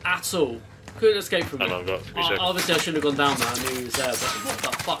 at all. Couldn't escape from Hang it. on, I've got 3 seconds. Obviously, I shouldn't have gone down there. I knew he was there, but what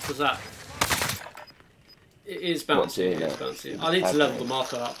the fuck was that? It is What's bouncy. it, It is yeah? bouncy. I need to level the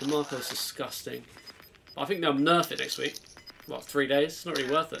marker up. The marker is disgusting. I think they'll nerf it next week. What, 3 days? It's not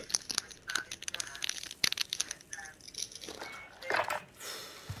really worth it.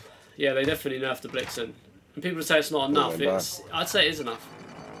 Yeah, they definitely nerfed the Blixen. And people say it's not enough. I'd say it is enough.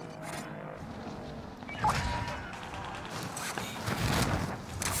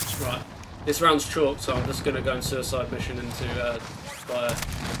 Right. This round's chalked, so I'm just going to go on suicide mission into fire.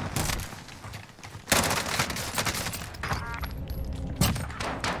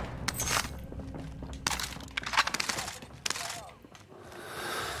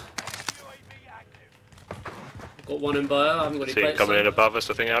 got one in bio. I haven't got any See him plates. coming So. in above us,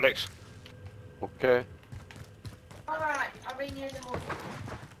 I think, Alex. Okay. Alright, I'll ring you in the morning.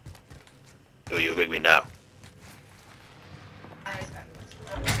 Or you ring me now.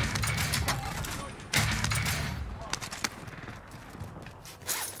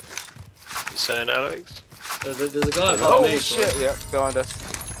 You saying, Alex? There's a guy above Oh me. shit! Yep, behind us.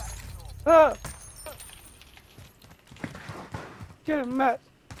 Ah! Get him, Matt.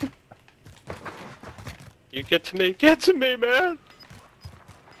 You get to me, man!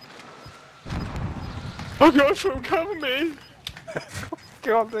 Oh god, from cover me!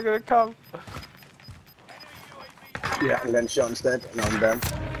 God, they're gonna come. Yeah, I'm getting shot instead. No, I'm down.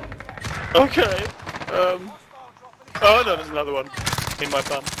 Okay, oh no, there's another one. In my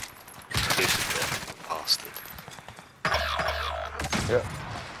bum. This is the bastard. Yep.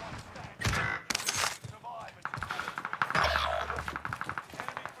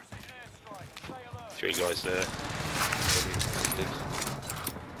 Three guys there.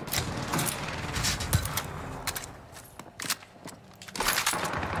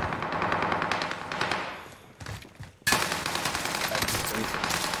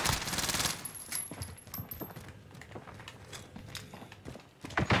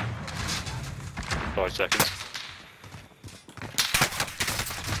 Five seconds.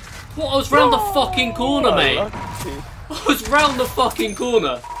 What? I was round the fucking corner, mate. I was round the fucking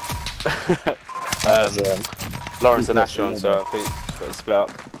corner. Lawrence and Ash on, so I think got to split up.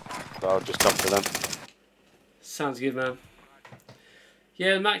 So I'll just come for them. Sounds good, man.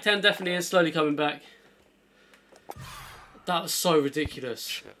 Yeah, Mac 10 definitely is slowly coming back. That was so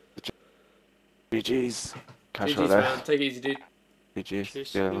ridiculous. GG's. Cash out GG's, there. man. Take it easy, dude.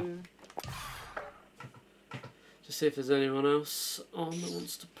 GG's. Yeah. Just see if there's anyone else on that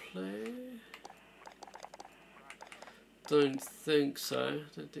wants to play. Don't think so.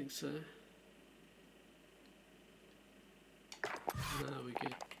 Don't think so. No, we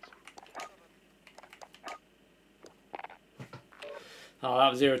good. Oh,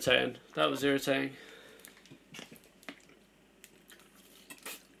 that was irritating. That was irritating.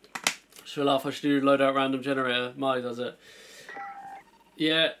 Should I laugh? I should do loadout random generator. Marty does it.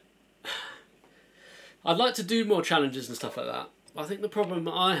 Yeah. I'd like to do more challenges and stuff like that. I think the problem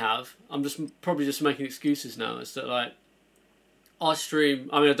I have, I'm probably just making excuses now, is that like I stream.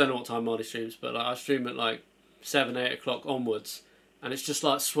 I mean, I don't know what time Marty streams, but like, I stream at like 7, 8 o'clock onwards, and it's just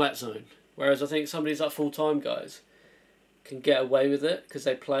like sweat zone. Whereas I think some of these like full time guys can get away with it because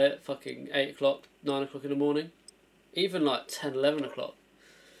they play at fucking 8 o'clock, 9 o'clock in the morning, even like 10, 11 o'clock.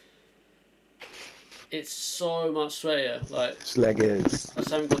 It's so much sweatier. Like Sleggers. I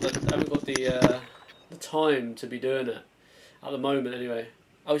just haven't got the time to be doing it at the moment. Anyway,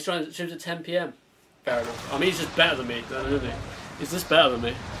 I was trying to stream at 10 PM. Fair enough. I mean, he's just better than me, isn't he? He's just better than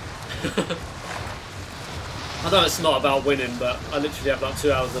me. I know it's not about winning, but I literally have like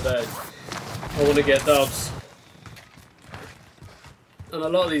 2 hours a day. I want to get dubs. And a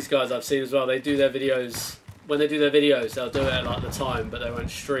lot of these guys I've seen as well, they do their videos, when they do their videos, they'll do it at like the time, but they won't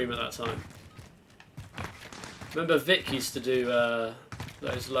stream at that time. Remember Vic used to do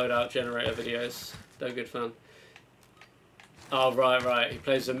those loadout generator videos? They're good fun. Oh, right. He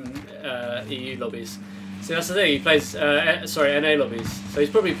plays some EU lobbies. See, that's the thing, he plays, NA lobbies. So he's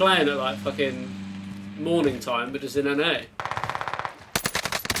probably playing at like fucking morning time, but just in NA.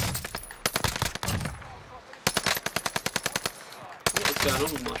 What is going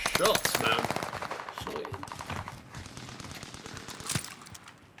on with my shots, man? Sorry.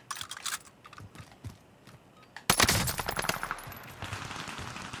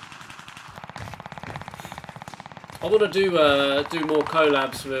 I want to do more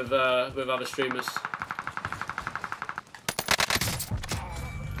collabs with other streamers.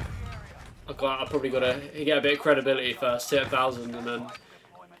 I probably got to get a bit of credibility first, hit 1,000, and then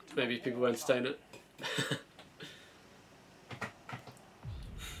maybe people will entertain it.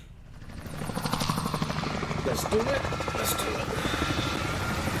 Let's do it. Let's do it.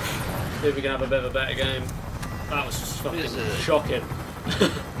 Maybe we can have a bit of a better game. That was just fucking shocking.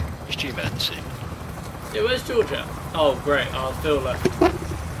 Is G-Man Yeah, where's Georgia? Oh, great. Oh, Phil left.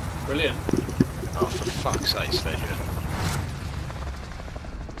 Brilliant. Oh, for fuck's sake, Stadia.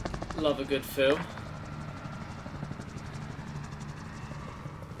 Love a good Phil.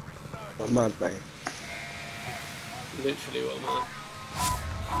 What mad, mate? Literally what man.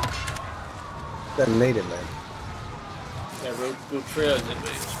 Don't need it, man. Yeah, we'll trios it,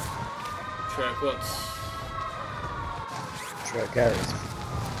 mate. Trio quads. Trio carries.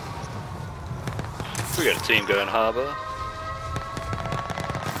 We got a team going harbour.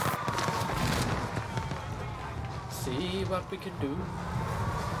 See what we can do.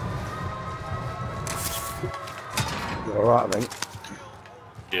 You're alright, I think.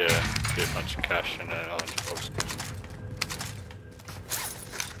 Yeah, get a bunch of cash and 100 boxes.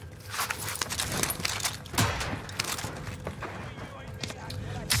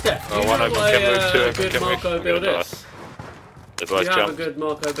 Steph, do Oh, you one know open what camera, two a open good camera, Marco we're build gonna is? They Do you both have a jumped. good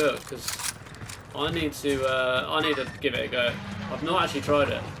Marco build? Because I need to give it a go. I've not actually tried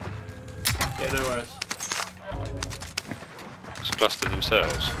it. Yeah, no worries. It's clustered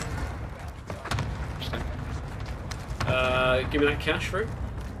themselves. Interesting. Give me that cash through.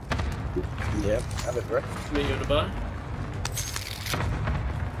 Yeah, have it, bro. Meet you in the bar.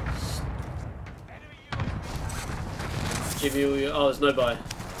 Give you all your... Oh, there's no buy.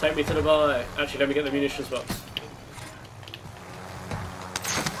 Take me to the buy. Actually, let me get the munitions box.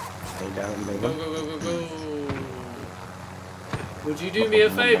 Stay down, Go, baby. go, go, go, go. Would you do me a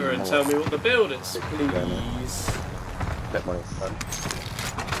favour and tell me what the build is, please? Let money front.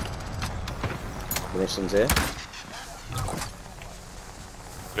 Munitions here.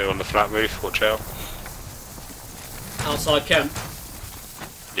 They're on the flat roof, watch out. Outside camp.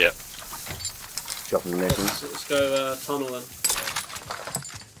 Yep. Dropping munitions. Let's go tunnel then.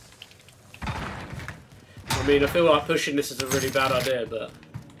 I mean, I feel like pushing this is a really bad idea, but...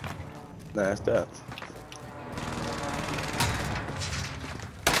 No, that's dirt.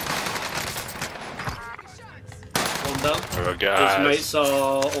 One down. Alright, His guys. mates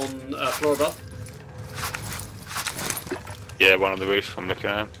are on floor above. Yeah, one on the roof, I'm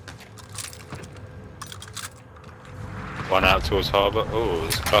looking at him. One out towards harbour. Oh,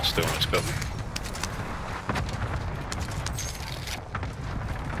 there's a cluster on its got.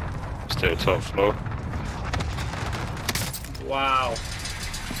 Still top floor. Wow.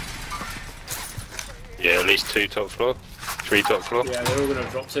 Yeah, at least 2 top floor. 3 top floor. Yeah, they're all going to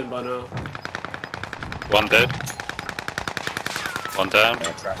have dropped in by now. One dead. One down.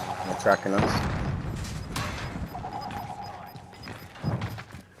 They're tracking us.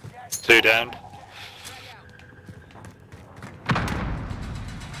 2 down.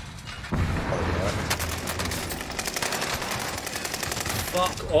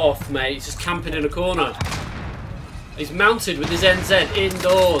 Fuck off, mate. He's just camping in a corner. He's mounted with his NZ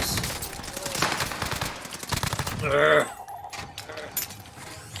indoors. Urgh.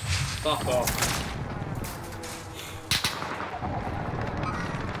 Fuck off.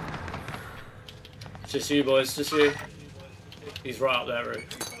 Just you, boys. Just you. He's right up there, Roo.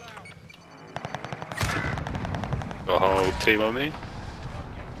 Got a whole team on me.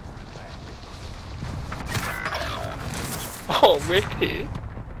 Oh, Ricky.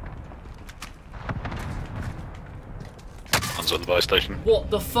 One's on the buy station. What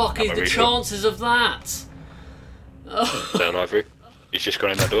the fuck is the chances of that? Oh. Down Ivory. He's just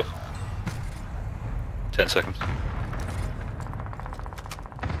gone in that door. 10 seconds.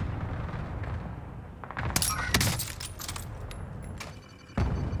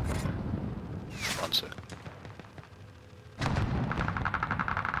 One sec.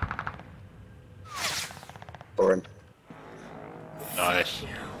 For him. Nice.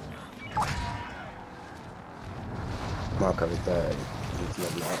 Marco is dirty. He's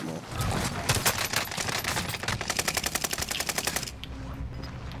level out more.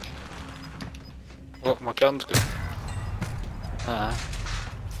 Oh, my gun's good.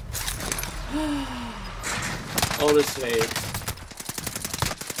 Honestly.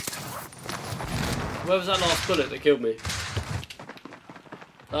 Where was that last bullet that killed me?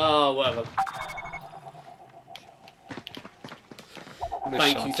 Oh, whatever.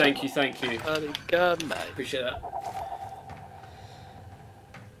 Thank you, thank you, thank you. God, mate. Appreciate that.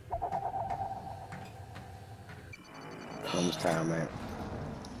 Comes town, mate.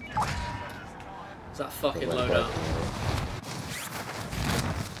 Is that fucking loadout?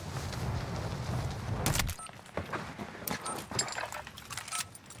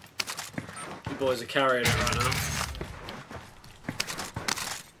 You boys are carrying it right now.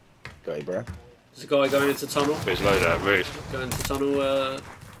 Got you, bro. There's a guy going into tunnel. There's loadout roof. Going into tunnel.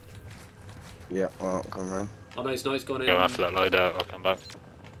 Yeah, well, come around. I know he's gone in. Go after that loadout, I'll come back.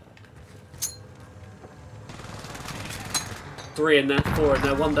 3 in there, 4 in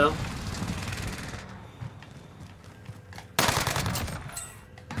there, 1 down.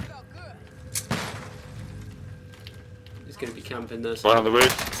 He's going to be camping there. One on the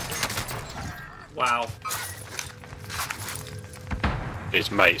roof. Wow.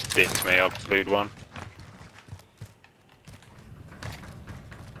 His mate's dipped me, I've blued one.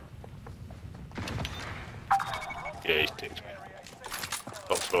 Yeah, he's dipped me.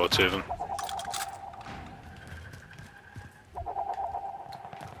 Top floor, 2 of them.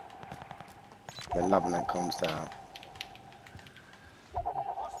 They're loving that comms tower.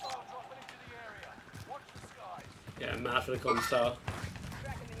 Yeah, Get mad for the comms tower.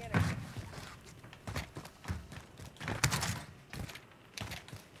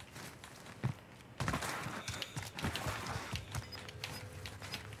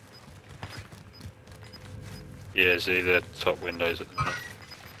 Yeah, see the top windows at the minute.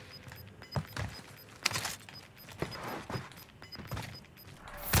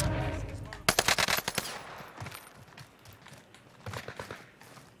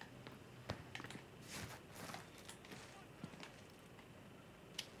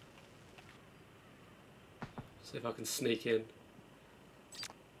 See if I can sneak in.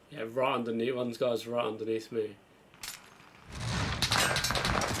 Yeah, right underneath. One guy's right underneath me.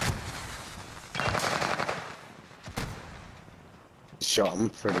 Shot him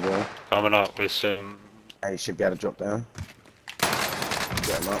through the wall. Coming up with some. He should be able to drop down.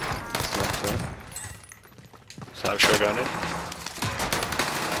 Get him up. Snapshot going in.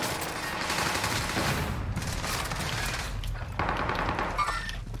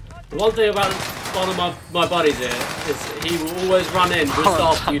 The one thing about one of my buddies here is he will always run in just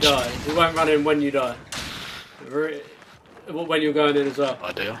after you die. He won't run in when you die. When you're going in as well.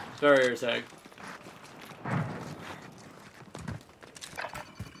 Ideal. It's very irritating.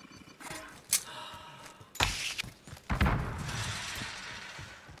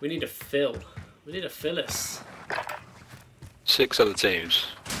 We need a fill. We need a Phyllis. 6 other teams.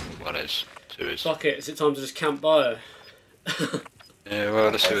 1 is. 2 is. Fuck it, is it time to just camp bio? Yeah, well,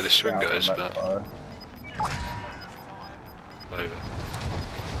 let's see where the swing goes, but. Over.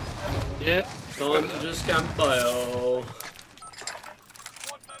 Yeah. Time to just camp bio.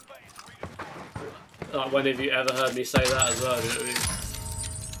 Like, when have you ever heard me say that as well? You know what I mean?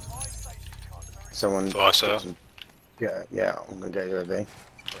 Someone. Oh, so. Yeah, I'm gonna get you a V.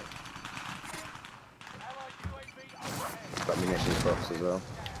 Got munitions box as well.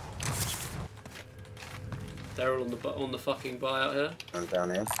 They're all on the fucking buyout here. I'm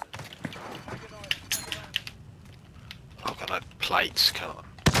down here. I've got no plates, come on.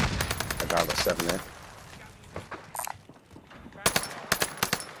 I got 7 there.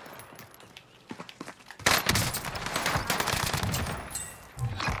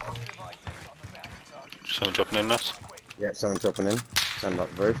 Someone dropping in us? Yeah, someone dropping in. Sound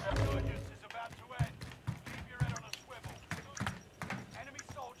like the roof.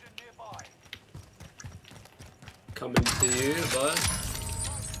 Coming to you, bye.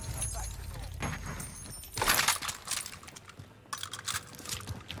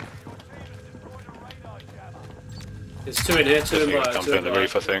 There's 2 in here, 2 in bio. Jumping on the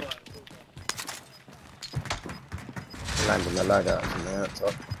roof, I think. Landing the loadout from there at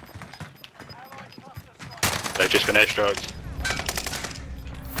top. They've just been airstriked.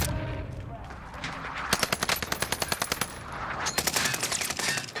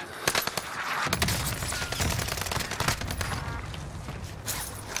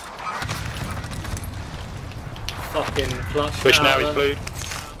 Fucking clutch. Push now, he's blue.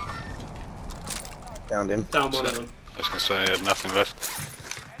 Downed him. Down one of them. I was going to say, I had nothing left.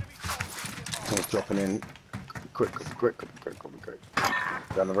 Someone's dropping in. Quick.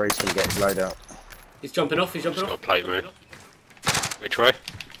 Down the road, he's gonna get his loadout. He's jumping off, he's jumping Got a off. plate route. Which way?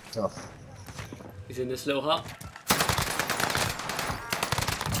 Tough. He's in this little hut.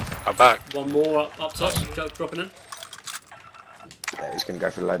 I'm back. One more up top, dropping in. Yeah, he's gonna go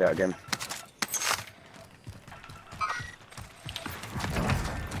for the loadout again.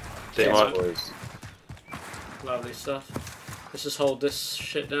 Team Yes, one. boys. Lovely stuff. Let's just hold this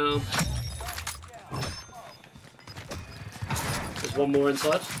shit down. There's one more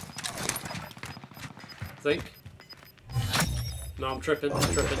inside. I think. No, I'm tripping. Yeah,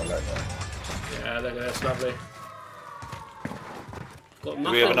 look at this, lovely. Got Do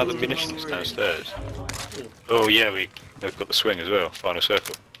nothing. we have another munitions downstairs? Oh yeah, they've got the swing as well. Final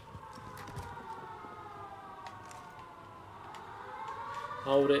circle.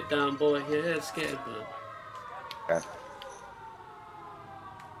 Hold it down, boy. Yeah, it's getting man. Yeah.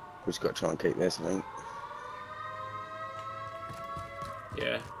 We've just got to try and keep this, I think.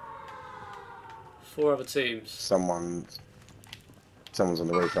 Yeah. 4 other teams. Someone's on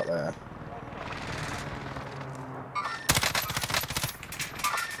the roof up there.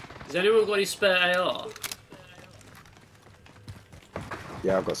 Has anyone got any spare AR?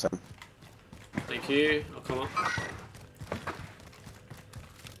 Yeah, I've got some. Thank you. I'll come up.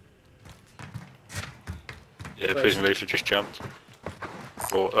 Yeah, the prison roof have just jumped.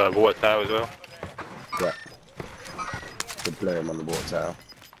 Water tower as well. Yeah. The blue on the water tower.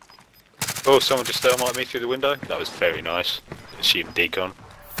 Oh, someone just thermite me through the window. That was very nice. Assume decon.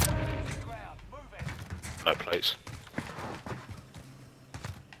 No plates.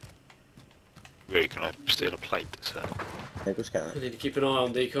 Really, can I steal a plate? So. Yeah, just get I it. need to keep an eye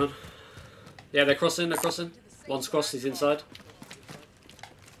on Deacon. Yeah, they're crossing, they're crossing. One's crossed, he's inside.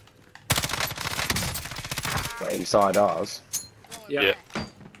 But inside ours. Yep. Yeah.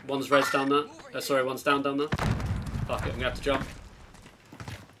 One's res down there. Sorry, one's down there. Fuck it, I'm gonna have to jump.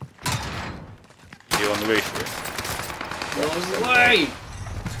 You on the roof? No way!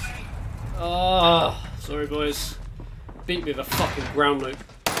 Oh, sorry boys. Beat me with a fucking ground loop.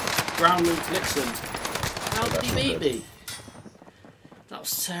 Ground loop Nixon. How did he beat me? That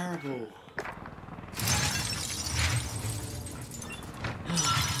was terrible.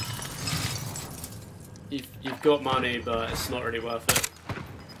 You've got money, but it's not really worth it.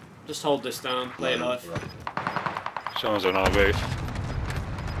 Just hold this down, play life. Someone's on our roof.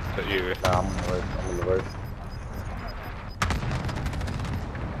 Is that you? No, I'm on the roof. I'm on the roof.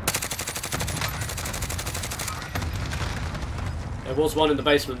 There was one in the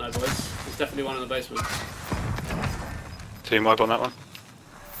basement though, boys. There's definitely one in the basement. Team wipe on that one.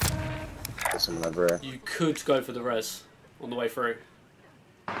 There's someone over here. You could go for the res on the way through.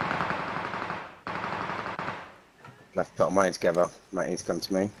 Let's put our money together. Mate needs to come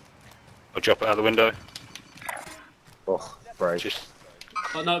to me. I'll drop it out the window. Oh, brave. Just,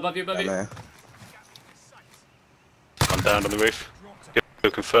 Oh no, above you, above Down you. there. I'm down on the roof.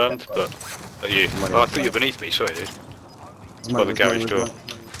 You're confirmed, but are you? Oh, I thought you were beneath me. Sorry, dude. By the garage door.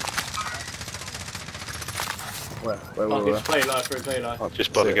 Where? Fuck it, just play life through, play life. Oh,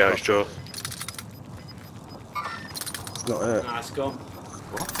 Just by the garage door. It's not it. Nah, it's gone.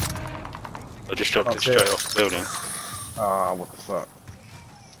 I just dropped it That's it. straight off the building. Ah, what the fuck?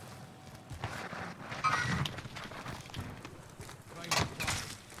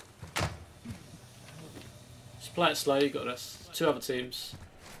 Just play it slow, you got this. Two other teams.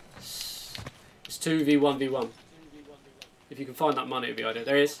 It's 2v1v1. If you can find that money, it'd be ideal.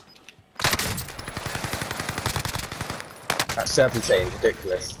 There he is. That's 17,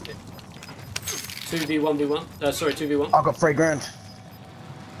 ridiculous. 2v1v1. Sorry, 2v1. I got 3 grand.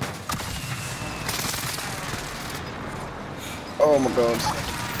 Oh my god.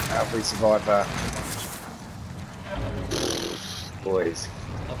 How have we survived that? Boys.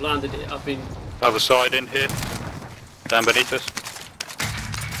 I've landed it. I've been. Other side in here. Down beneath us.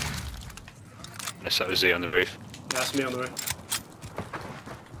 Unless that was Z on the roof. Yeah, that's me on the roof.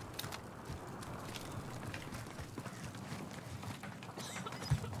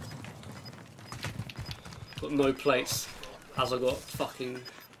 Got no plates. As I got fucking.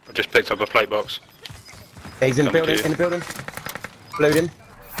 I just picked up a plate box. He's in the Coming building, to you. in the building. Blued him.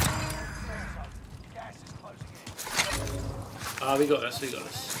 We got this, we got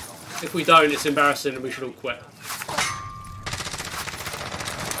this. If we don't, it's embarrassing and we should all quit.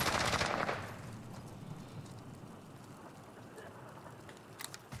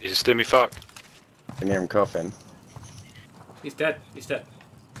 Is it stimmy fuck? Can hear him coughing. He's dead, he's dead.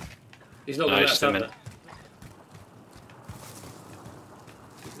 He's not No, going to he's let us still have it.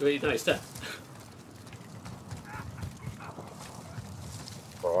 Wait, no, he's dead.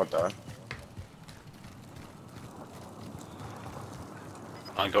 Oh, I'll die.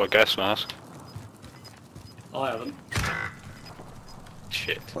 I ain't got a gas mask. I haven't.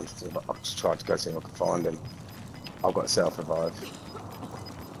 Shit. I'll just try to go see if I can find him. I've got self-revive.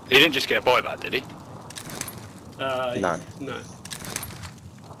 He didn't just get a buyback, did he? No. No.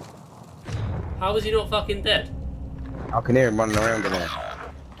 How is he not fucking dead? I can hear him running around in there.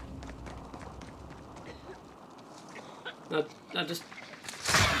 No, just...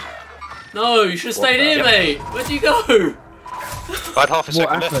 No, you should have stayed here, mate! Where'd you go? I had half a What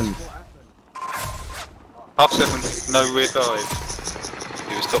second happened? left. Half a second, no rear dive.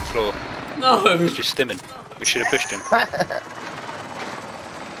 He was top floor. No! He was just stimming. We should have pushed him.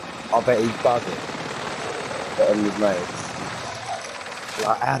 I bet he's buzzing. But him with mates.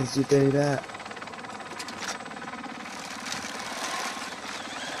 Like, how did you do that?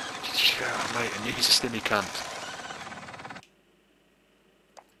 Yeah, mate, I knew he's a stimmy cunt.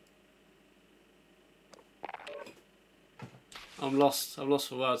 I'm lost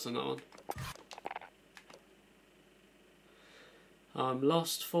for words on that one. I'm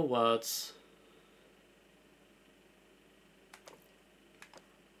lost for words.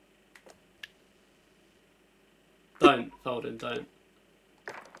 Don't, Folding, don't.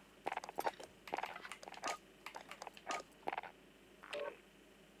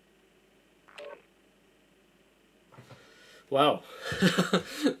 Wow.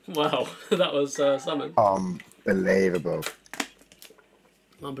 Wow, that was something. Unbelievable.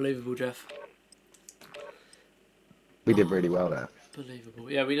 Unbelievable, Jeff. We did really well there.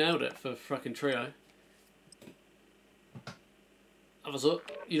 Unbelievable. Yeah, we nailed it for fucking trio.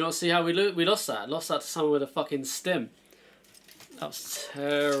 You don't see how we lost that? Lost that to someone with a fucking stim. That was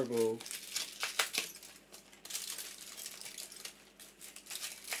terrible.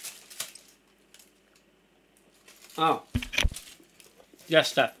 Oh.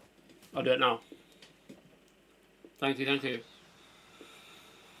 Yes, Steph. I'll do it now. Thank you, thank you.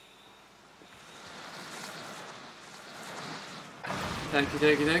 Thank you,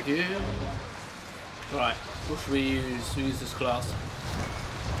 thank you, thank you. Right, what should we use? We use this class.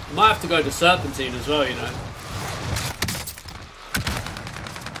 I might have to go to Serpentine as well, you know.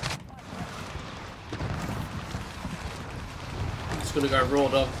 I'm just gonna go raw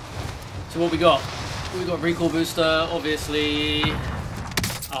dog. So what we got? We got recall booster, obviously.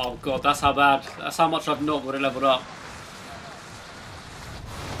 Oh god, that's how bad. That's how much I've not got it leveled up.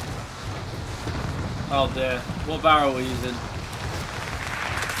 Oh dear. What barrel are we using?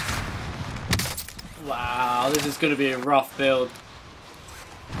 Wow, this is going to be a rough build.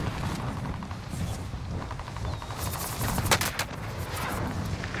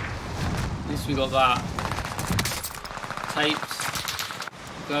 At least we got that. Tapes.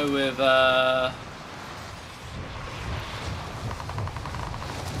 Go with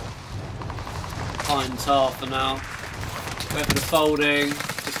pine tar for now. Go for the folding,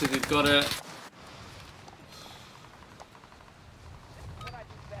 just because we've got it.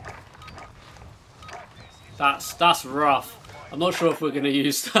 That's rough. I'm not sure if we're going to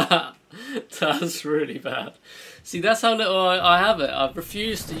use that. That's really bad. See, that's how little I have it. I've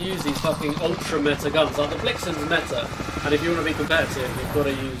refused to use these fucking ultra meta guns. Like the Blixen's meta, and if you want to be competitive, you've got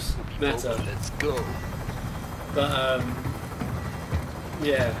to use meta. Let's go. But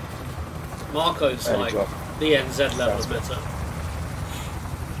yeah, Marco's like the NZ level meta.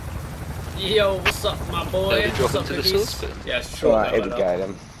 Yo, what's up, my boy? What's up, cookies? Yeah, sure. Alright, here we go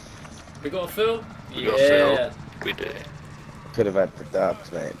then. We got a fill? Yeah. We did. Could have had the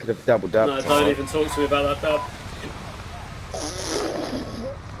dubs, mate. Could have double dubbed. No, don't even talk to me about that dub.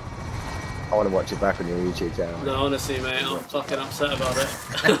 I want to watch it back on your YouTube channel. No, honestly, mate, I'm fucking upset about it.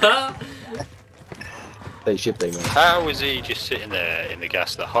 They should be, mate. How was he just sitting there in the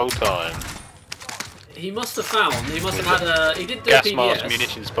gas the whole time? He must have found. He must have had a. He didn't do Gas a PDS. mask,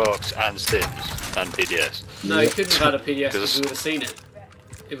 munitions box, and stims, and PDS. No, he couldn't have had a PDS because we would have seen it.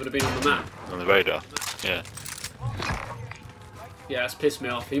 It would have been on the map. On the radar, yeah. Yeah, it's pissed me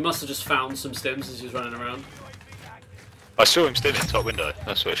off. He must have just found some stims as he was running around. I saw him still in top window,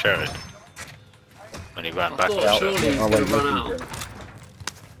 that's what it showed. And he ran back I up. thought surely he was going to run out.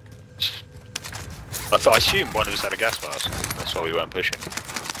 I assumed one of us had a gas mask, that's why we weren't pushing.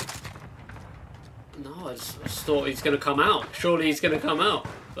 No, I just thought he's going to come out. Surely he's going to come out.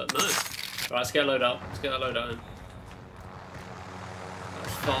 But no. Right, let's get a load up. Let's get that load out in.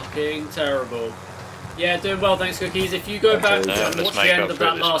 That's fucking terrible. Yeah, doing well, thanks, Cookies. If you go back and watch the end of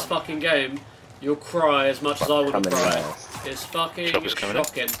that last fucking game, you'll cry as much as I would have cried. It's fucking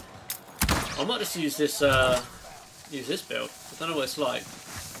shocking. I might just use this build. I don't know what it's like.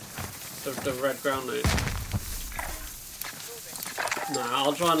 The red ground loot. Nah,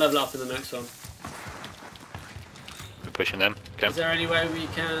 I'll try and level up in the next one. We're pushing them. Okay. Is there any way we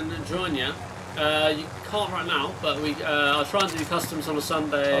can join you? You can't right now, but I'll try and do customs on a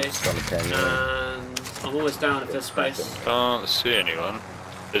Sunday, and I'm always down if there's space. Can't see anyone.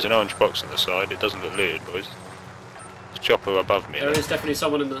 There's an orange box on the side. It doesn't look looted, boys. There's a chopper above me. There is definitely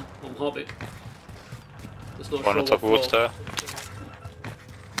someone on Hobby. Not one on top of Water Tower.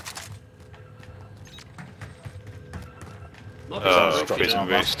 Oh, prison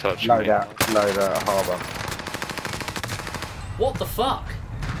boost touching me. Load out harbour. What the fuck?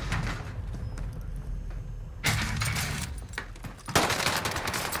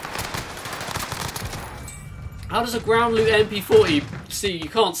 How does a ground loot MP40... See, you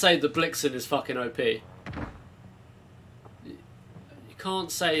can't say the Blixen is fucking OP. You can't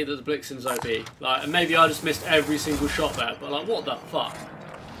say that the Blixen's OP. Like, and maybe I just missed every single shot there, but like, what the fuck?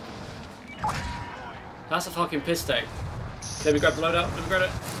 That's a fucking piss take. Let me grab the loadout. Let me grab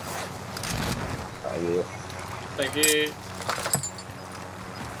it. Thank you.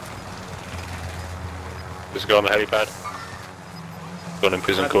 Let's go on the helipad. Gone in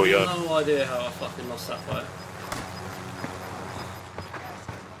prison courtyard. I have no idea how I fucking lost that fight.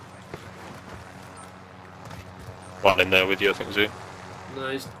 One in there with you, I think, Zoo.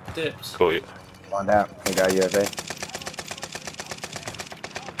 No, he's dips. Caught you. Find out. Here you go, UAV.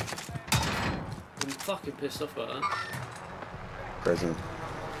 I'm fucking pissed off about that. Prison.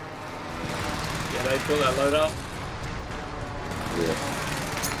 Yeah, they put that load up. Yeah.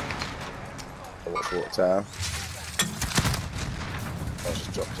 I watch Water Tower. I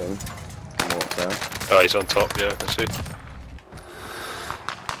just dropped in. Water Tower. Oh, he's on top, yeah, I can see.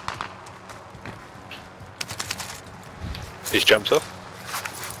 He's jumped off.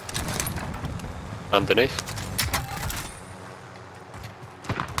 Underneath.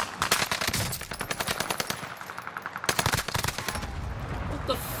 What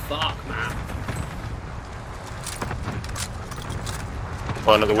the fuck, man?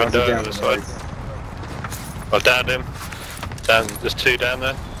 One at the How's he window down on the the side. road? I've downed him. Down, there's two down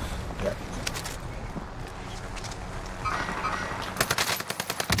there. Yeah.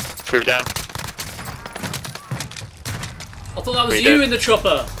 Three down. I thought that was Three you dead. in the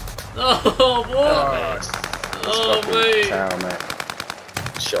chopper. Oh, what? Oh, mate. Tower,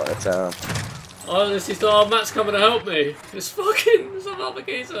 mate. Shot at the tower. I honestly thought, oh, Matt's coming to help me. It's fucking some other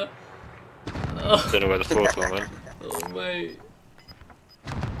geezer. Oh, Don't know where the fourth one went. oh mate.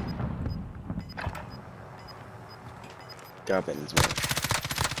 Gubbins,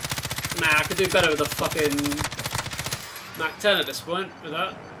 mate. Nah, I could do better with a fucking Mac 10 at this point. With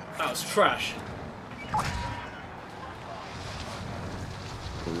that, that was trash.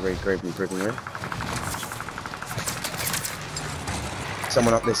 Regroup in prison room.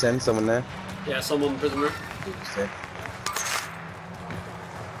 Someone up this end, someone there. Yeah, someone in prison room. Sick.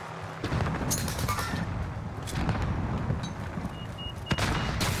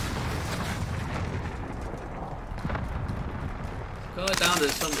 Guy down there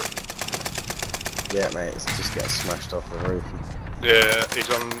somewhere. Yeah, mate, it's just getting smashed off the roof. Yeah, he's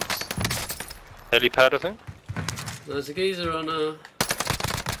on helipad, I think. There's a geezer on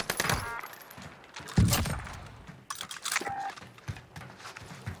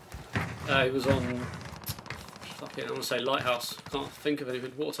he was on fucking, I want to say lighthouse. Can't think of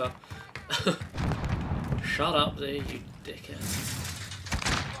anything. Water. Shut up there, you dickhead.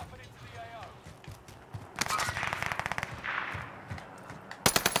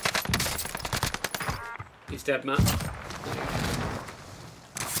 He's dead, Matt.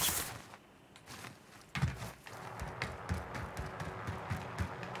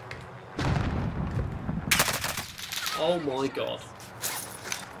 Oh my god.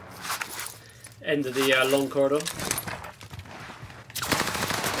 End of the long corridor.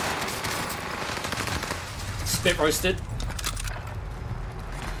 Spit roasted.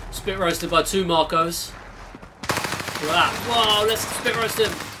 Spit roasted by two Marcos. Look at that. Whoa, let's spit roast him.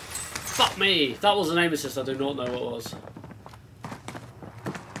 Fuck me. That was an aim assist, I do not know what it was.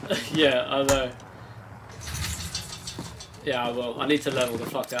 Yeah, I know. Yeah, I will. I need to level the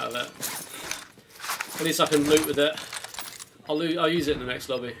fuck out of it. At least I can loot with it. I'll use it in the next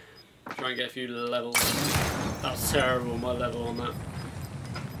lobby. Try and get a few levels. That's terrible, my level on that.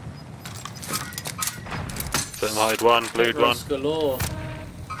 Thermite one, blued one. Galore.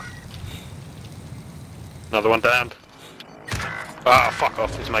 Another one downed. Ah, oh, fuck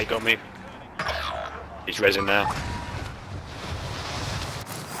off, his mate got me. He's resin now.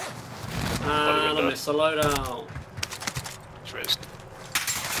 And I missed the loadout. He's resin.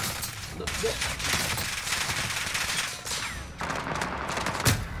 No, what?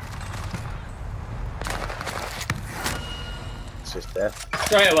 It's just there.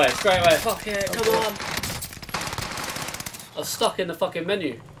 Straight away, straight away. Fuck it, come on. I was stuck in the fucking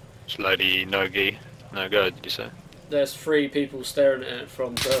menu. Slowly, no-gi, no-go, did you say? There's 3 people staring at it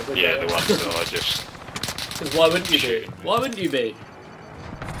from the window. Yeah, the ones that I just... Because why wouldn't you be? Why wouldn't you be?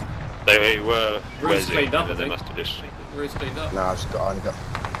 They were Roof's resin, cleaned up, I they think. must have just... Roof's cleaned up. No, I've just got, I only got.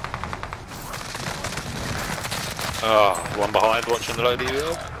 Ah, one behind watching the loadie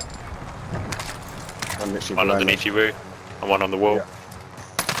wheel. I'm literally One below underneath me. you, Roo. And one on the wall. Yeah.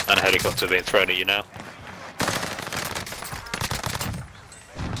 And a helicopter being thrown at you now.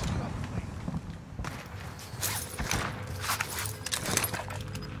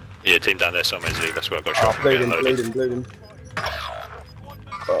 Yeah, team down there somewhere, Z. That's where I got shot Oh, from getting loaded. bleeding.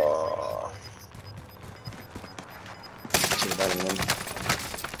 Oh. Should have done him then.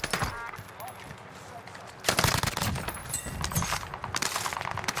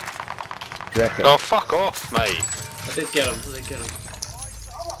 Do you reckon? Oh, fuck off, mate. I did get him, I did get him.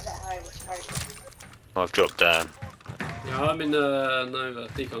 I've dropped down. Yeah, I'm in Nova,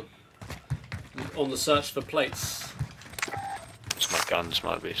 Decon. On the search for plates. My guns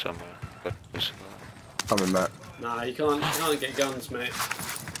might be somewhere. Coming, Matt. Nah, you can't get guns, mate.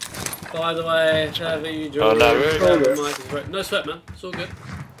 By the way, Chevy, Oh, no, really? No sweat, man. It's all good.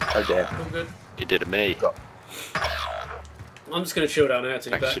 Oh dear. All good. You did it me. I'm just gonna chill down here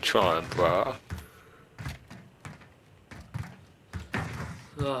till you Thanks for back. trying, bro.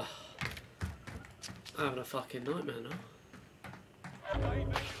 Oh. I'm having a fucking nightmare now.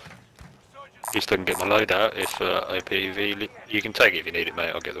 You still can get my load out if APV. You can take it if you need it,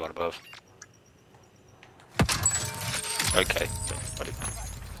 mate. I'll get the one above. Okay.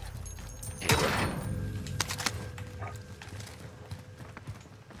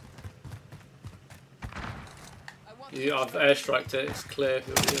 I've airstriked it. It's clear.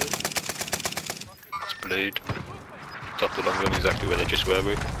 It's bleed. Top of the long run, exactly where they just were.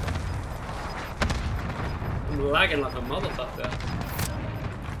 I'm lagging like a motherfucker.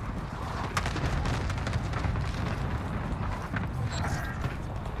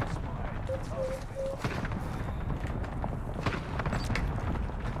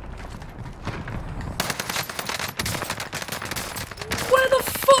 Where the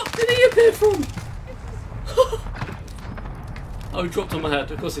fuck did he appear from? Oh, he dropped on my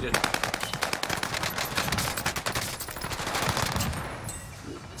head. Of course he did.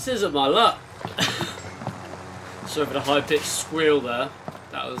 This isn't my luck. Sorry for the high-pitched squeal there.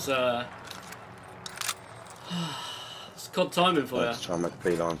 That was it's COD timing for you. Let's try and make a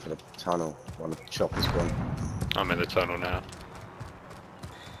beeline for the tunnel while the chopper's gone. I'm in the tunnel now.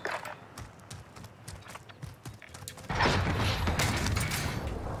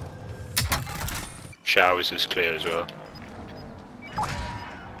 Showers is clear as well.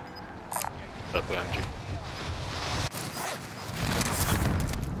 Up behind you.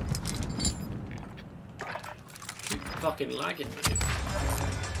 Keep fucking lagging, mate.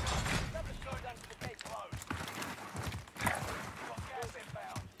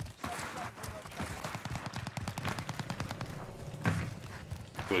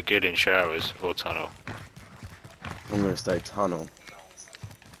 We're good in showers or tunnel. I'm gonna stay tunnel.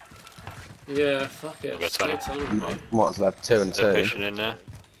 Yeah, fuck it. We'll go tunnel. Stay tunnel, mate. What's left? 2 and 2. They're pushing in there.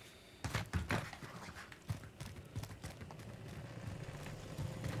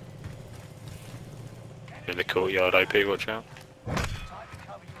 In the courtyard, OP, watch out.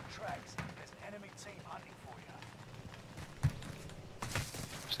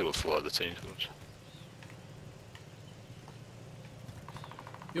 Still got 4 other teams, watch.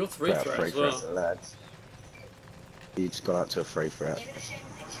 You're free threat as well. Lads. You just got out to a free threat.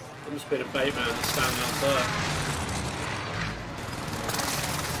 I'm just being a bait man standing outside.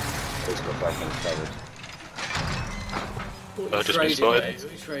 He's got back on the covered. What I you just trading, misfired. mate?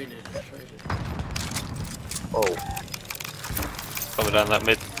 What you trading? Oh, Coming down that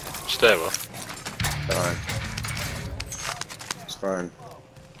mid stairwell. fine. It's fine.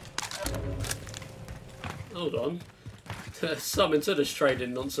 Hold on. Something to this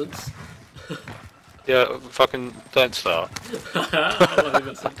trading nonsense. Yeah, fucking don't start. I won't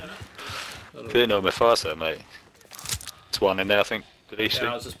even say that. Didn't know my fast there, mate. It's one in there, I think. Did he see?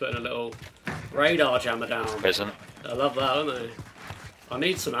 Yeah, I was just putting a little radar jammer down. Present. I love that, don't I? I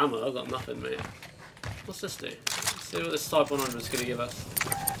need some ammo, I've got nothing, mate. What's this do? Let's see what this Type 100 is going to give us.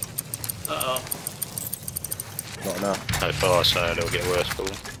 Uh-oh. Not enough. No fast, so it'll get worse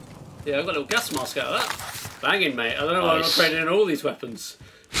probably. Yeah, I've got a little gas mask out of that. Banging, mate. I don't know why I'm not Nice. trading in all these weapons.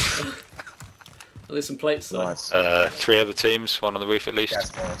 At least some plates, though. Nice. 3 other teams, 1 on the roof at least.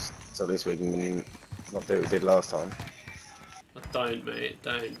 Gas mask. So at least we can not do what we did last time. I don't, mate.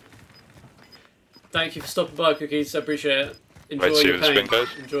 Don't. Thank you for stopping by, Cookies. I appreciate it. Enjoy Wait, see your where the pain. spin goes.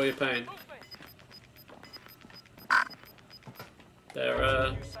 Enjoy your pain.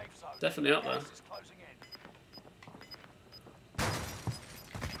 They're definitely up there.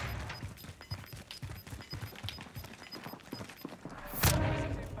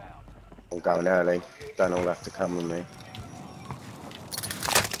 I'm going early. Don't all have to come with me.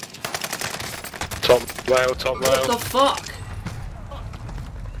 Top rail, top What rail. the fuck?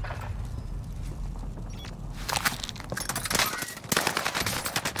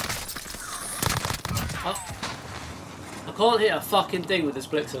 I can't hit a fucking thing with this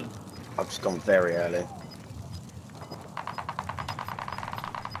Blixen. I've just gone very early.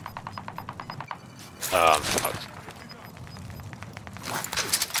 Oh, I'm fucked.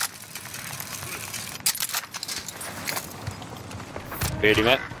 Really,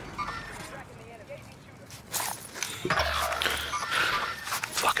 mate?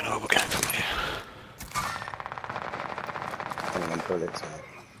 Fucking horrible game for me. I'm on bullets.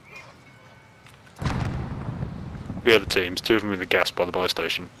 3 other teams, 2 of them in the gas by the buy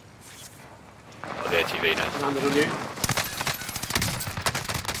station. Oh, the ATV now. Landed on you.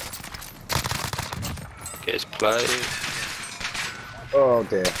 Get his play. Oh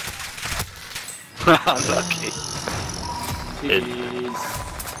dear. Unlucky.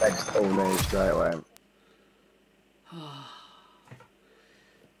 Jeez. They just all knew straight away.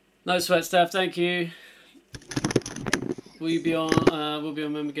 No sweat, Steph. Thank you. Will you be on? We'll be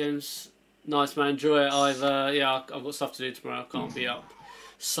on Member Games. Nice, man. Enjoy it. I've got stuff to do tomorrow. I can't be up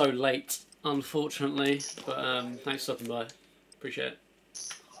so late, unfortunately. But thanks for stopping by. Appreciate it.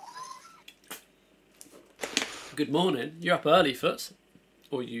 Good morning. You're up early, Foots.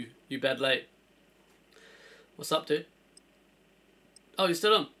 Or you bed late. What's up, dude? Oh, you're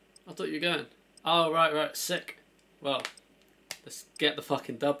still on? I thought you were going. Oh, right. Sick. Well, let's get the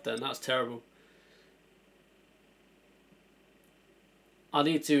fucking dub then. That's terrible. I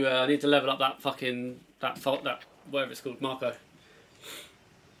need to level up that fucking that whatever it's called, Marco.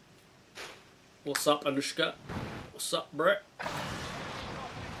 What's up, Anushka? What's up, Brett?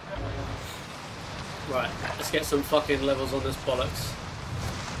 Right, let's get some fucking levels on this bollocks.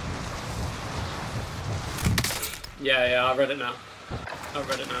 Yeah, I read it now.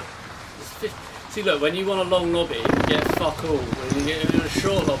 See, look, when you want a long lobby, you get fuck all. When you get in a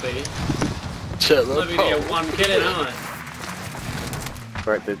short lobby, maybe you get one kill in, aren't I?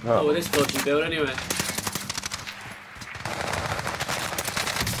 Right, big Oh, well, this dodgy build anyway.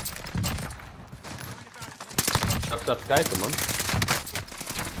 Up dat kijken, man.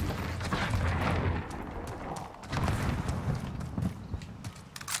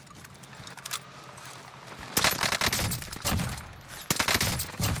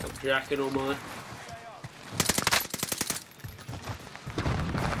 I'm jacking all my.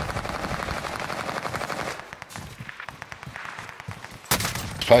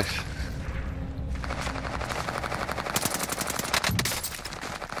 Close.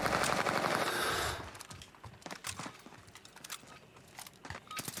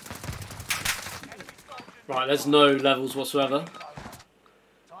 Right, there's no levels whatsoever.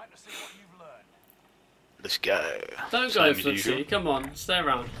 Let's go. Don't go, Footsie. Come on, stay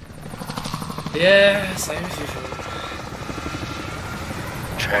around. Yeah, same as usual.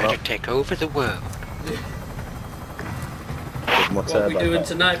 Trying to take over the world. What are we doing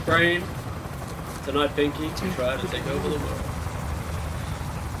tonight, Brain? Tonight, Pinky, to try to take over the world.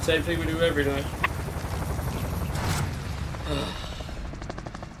 Same thing we do every night.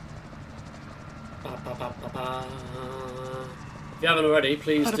 If you haven't already,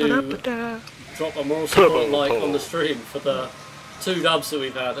 please do drop a moral support like on the stream for the 2 dubs that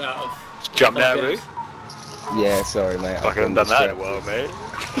we've had out of. Jump now, Lou. Yeah, sorry, mate. I haven't done that in a while, mate.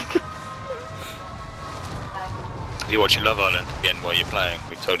 You're watching Love Island again while you're playing.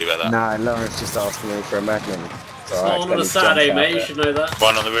 We told you about that. Nah, Lawrence just asked me for a Magnum. So It's not on a Saturday, mate. You should know that.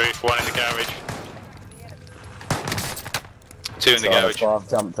 One on the roof, one in the garage. 2 in the garage. I've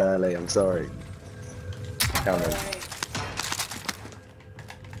jumped early, I'm sorry. Coming.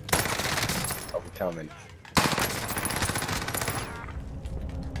 I'll be coming.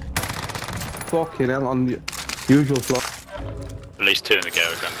 Fucking hell, on the usual floor. At least 2 in the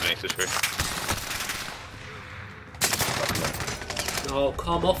garage underneath this roof. Oh,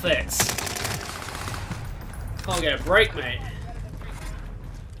 come off it. Can't get a break, mate.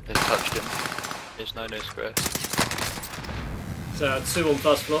 Just touched him. There's no square. So 2 on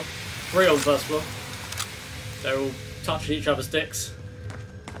first floor, 3 on first floor. They're all touching each other's dicks.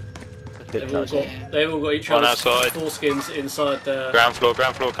 They've all got each One other's outside. foreskins inside the... Ground floor,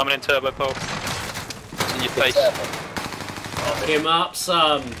 coming in turbo pole. It's in your face. Fuck him up,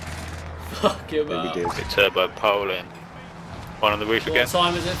 son. Fuck him up. Get turbo pole in. One on the roof again. What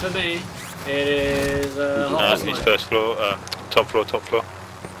time is it for me? It is half It's past 9. first floor, top floor.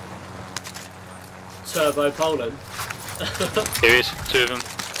 Turbo Poland. Here he is, 2 of them.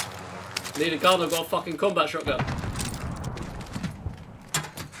 Need a gun, I've got a fucking combat shotgun.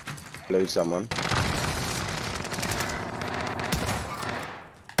 Lose someone.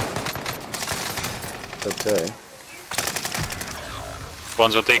 Okay.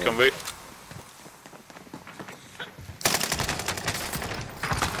 One's on decon roof.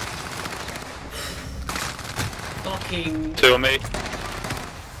 Fucking... 2 on me.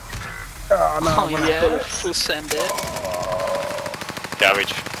 Oh no, Oh yeah, we'll send it.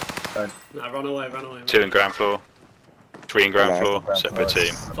 Garage. Nah, run away. 2 in ground floor. 3 in ground floor, separate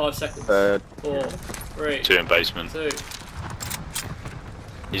team. 5 seconds. 4, 3, 2 in basement. 2.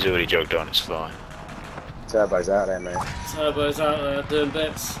 He's already jogged on, it's fine. Turbo's out there, mate. Turbo's out there doing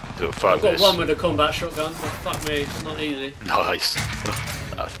bits. Got 5 I've got minutes. one with a combat shotgun, but fuck me, it's not easy. Nice.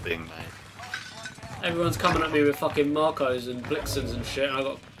 That thing, mate. Everyone's coming at me with fucking Marcos and Blixens and shit, and I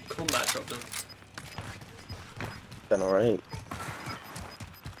got a combat shotgun. Done alright.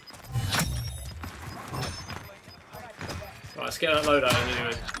 Right, let's get that loadout in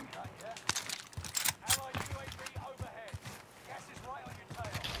anyway.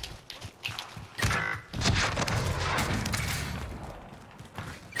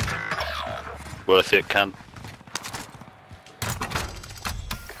 Worth it, can.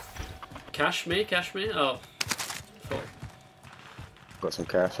 Cash me? Oh. Cool. Got some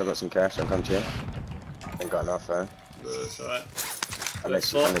cash, I'll come to you. Ain't got enough, though. No, it's alright.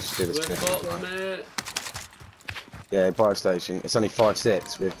 Unless you do this We're quick. bots, mate. Yeah, buy station. It's only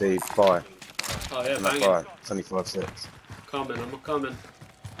 5-6 with the buy. Oh yeah, Not bang buy. it. It's only 5-6. I'm coming.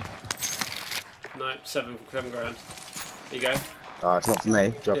 No, seven grand. There you go. Oh, it's not for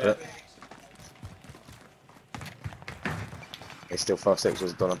me. Drop Yeah. it. It's still 5-6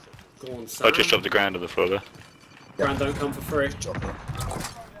 was done. Go on, Sam. I just dropped the ground on the floor there. Grand don't come for free. Drop it.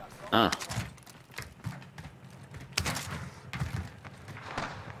 Ah.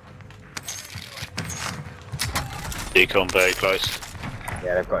 Decon very close.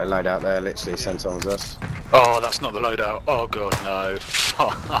 Yeah, they've got a load out there, literally same time as us. Oh, that's not the loadout. Oh god, no.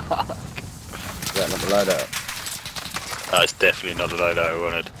 Fuck. Is that not the load out? That's definitely not the loadout I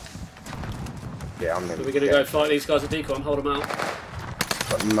wanted. Yeah, I'm So never we're gonna go fight these guys at decon, hold them out.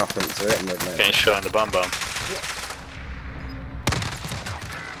 got nothing to hit them with, mate. Getting shot in the bum bum.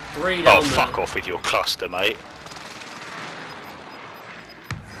 3 down Oh, there. fuck off with your cluster, mate.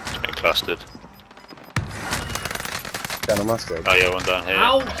 It's been clustered. Down on mustard. Oh yeah, one down here.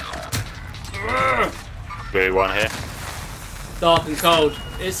 Ow! Really one here. Dark and cold.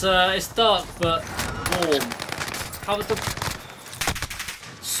 It's dark but warm. How was the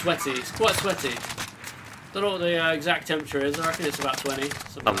sweaty? It's quite sweaty. Don't know what the exact temperature is. I reckon it's about 20.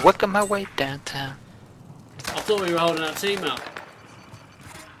 Something I'm like working my way downtown. that. I thought we were holding our team out.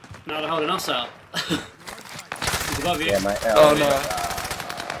 Now they're holding us out. He's above you. Yeah, mate. Oh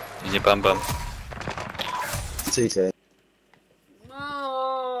no. In your bum bum. TT.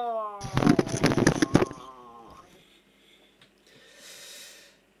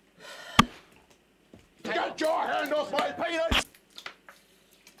 Get your hand off my penis!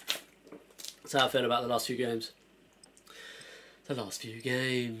 That's how I feel about the last few games. The last few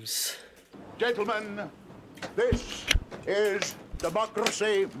games. Gentlemen, this is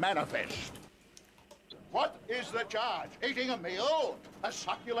Democracy Manifest. What is the charge? Eating a meal? A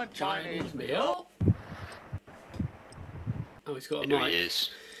succulent Chinese meal? Oh, he's got a Here mic. he is.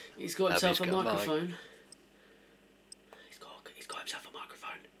 He's got Abby's himself a got a mic. microphone. He's got himself a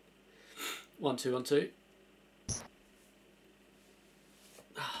microphone. 1 2 1 2.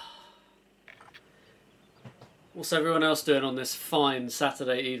 What's everyone else doing on this fine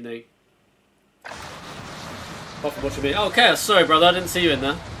Saturday evening? Apart from watching me. Oh, Chaos, sorry brother, I didn't see you in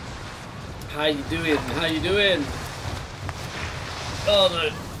there. How you doing? How you doing? Oh no,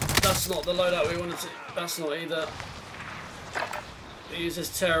 that's not the loadout we wanted to. That's not either. Use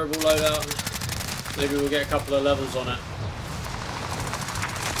this terrible loadout. Maybe we'll get a couple of levels on it.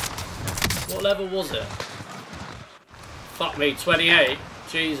 What level was it? Fuck me, 28.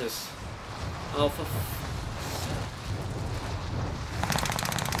 Jesus. Oh, for.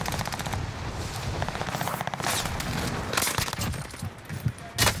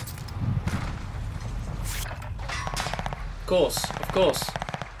 Of course.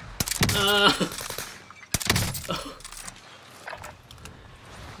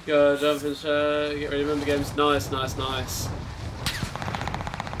 Go jump and get ready to member games. Nice.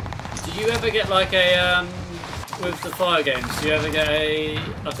 Do you ever get like a with the fire games? Do you ever get a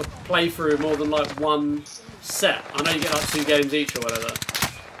playthrough more than like one set? I know you get like 2 games each or whatever.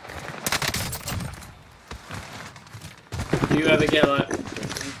 Do you ever get like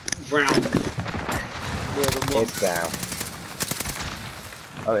round more than one? It's down.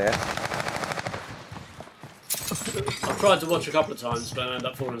 Oh yeah. I've tried to watch a couple of times, but I end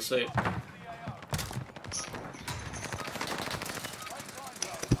up falling asleep.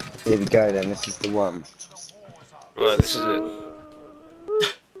 Here we go then, this is the one. Right, this is it.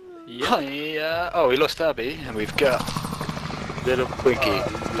 Yep. Oh, we lost Abby, and we've got little Quinky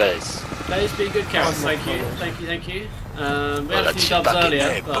Blaze. Blaze, be good, Karen. Thank you. We had a few dubs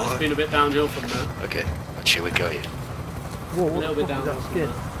earlier, but it's been a bit downhill from there. Okay, here we go here. Whoa, A little bit downhill from there.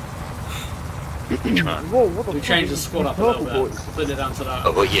 Whoa, what the We changed the squad up a little bit, putting it down to that.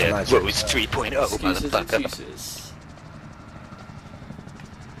 Oh, well, yeah, well, it's 3.0, motherfucker. Excuses.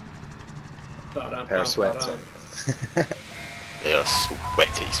 Pair of sweats. They are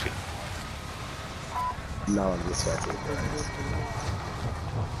sweaty, sweet. No one gets sweaty.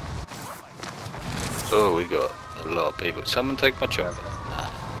 Oh, we got a lot of people. Someone take my chopper.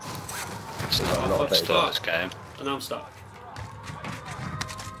 It's not a lot of start this game. And I'm stuck.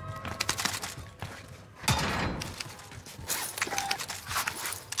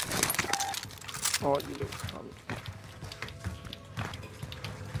 Oh, you look cunt.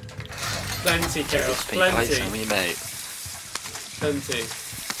 Plenty, Chaos. Me, mate. Plenty.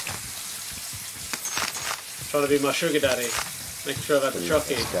 Trying to be my sugar daddy. Making sure I've had the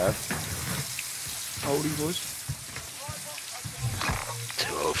truckie. How old he was?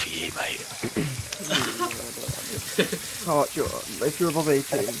 Too old for you, mate. Oh, if you're above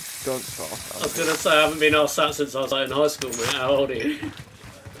 18, don't start. I was going to say, I haven't been asked that since I was like, in high school, mate. How old are you?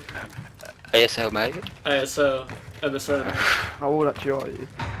 ASL, mate. ASL, MSN, How old actually are you?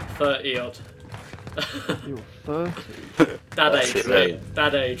 30 odd. You're 30. That That's age, it, mate. mate.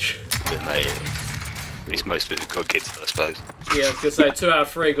 That age. But mate, at least most of it have got kids, I suppose. Yeah, I was gonna say 2 out of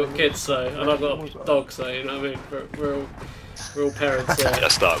 3 got kids, so and I've got a dog, so you know what I mean. We're all parents. Yeah,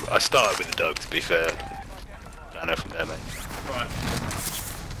 I started with the dog, to be fair. I know from there, mate. Right.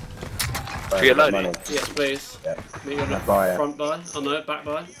 Should we get loaded? Yes, please. Yeah. Meet you on the Buy, front buy. Oh no, back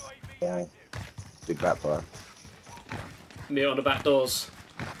buy. Yeah. Big back fire. Meet on the back doors.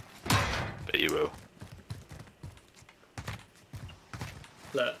 But you will.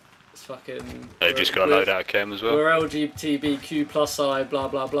 Look, it's fucking. They've just got a loadout cam as well. We're LGBTQ+I blah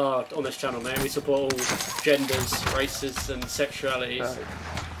blah blah on this channel, mate. We support all genders, races, and sexualities.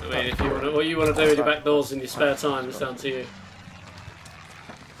 I mean, if you want what you want to do with your back doors in your spare time, it's down to you.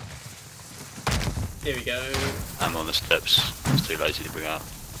 Here we go. I'm on the steps. It's too lazy to bring out.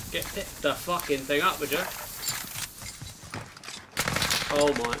 Pick the fucking thing up, would you?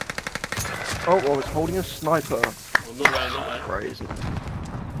 Oh my. Oh, it's holding a sniper. I'm not going that way. Crazy.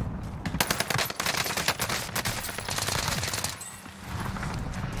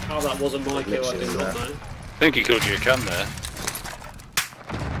 Oh, that wasn't my kill, I did not know. I think he killed you a cam there.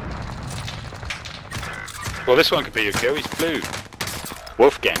 Well, this one could be your kill. He's blue.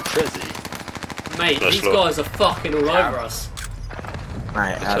 Wolfgang Frizzy. Mate, First these floor. guys are fucking all over us.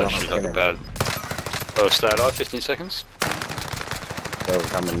 Right, That's how long actually not bad. Oh, stay alive, 15 seconds. They'll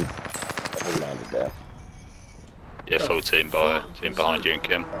come and they landed there. Yeah, full team behind you and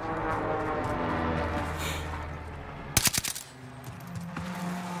Kim.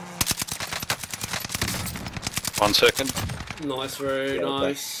 One second. Nice, Roo,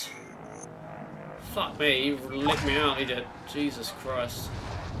 nice. Fuck me, he licked me out, he did. Jesus Christ.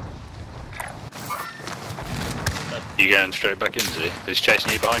 You going straight back in, is he? He's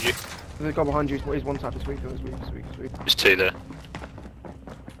chasing you behind you? There's a guy behind you. He's one tap this week. This week. There's two there.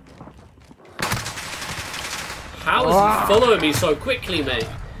 How is he following me so quickly, mate?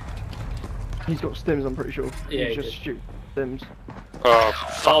 He's got stims, I'm pretty sure. Yeah, he's he just shoot stims. Oh,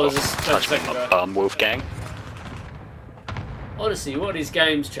 fuck was off. just Touch me, 10 my seconds bum, Wolfgang. Honestly, what are these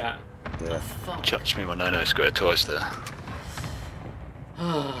games, chat? Yeah. Fuck. Touch me, my no-no square twice there.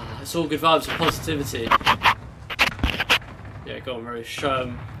 It's all good vibes and positivity. Yeah, go on, Roo. Show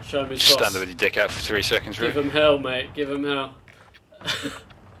him his boss. Stand there with your dick out for 3 seconds, Give Rick. him hell, mate. Give him hell.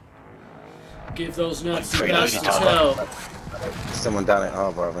 Give those Nazi Like, bastards loaded hell. Someone down at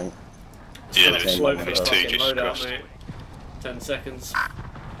Harbour, I think. Yeah, there's Slow for the two fucking just loadout, crossed. mate. 10 seconds.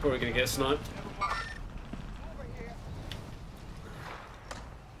 Probably gonna get sniped.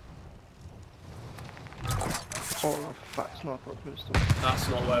 Oh, fat sniper pistol. That's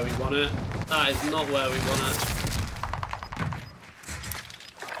not where we want it. That is not where we want it.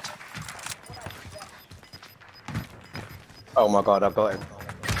 Oh my god, I've got him.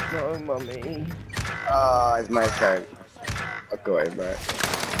 No, mummy. Ah, it's my turn. I got him, mate.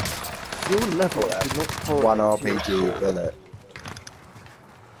 Your level is not full. One RPG bullet.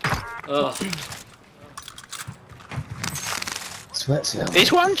 Oh, Sweats him.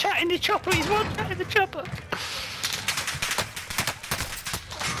 He's one chat in the chopper, he's one chat in the chopper.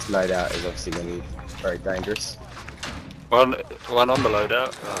 Loadout is obviously going to be very dangerous. One on the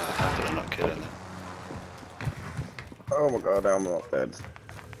loadout. Oh, how did I not kill him? Oh my god, I'm not dead.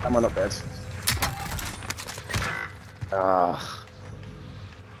 Am I not dead? Ah.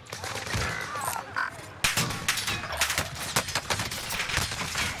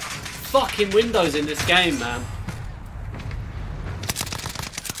 fucking windows in this game, man.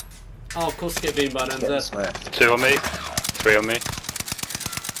 Oh, of course, get beamed by an MZ. 2 on me, 3 on me.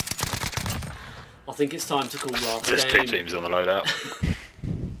 I think it's time to call last There's game. 2 teams on the loadout.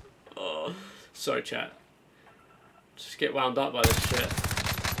 Oh, sorry, chat. Just get wound up by this shit.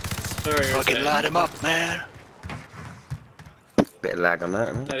 It's very Fucking irritating. light him up, man. Bit of lag on that,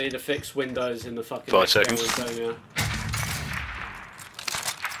 isn't it? They need to fix windows in the fucking 5 next seconds. game, so,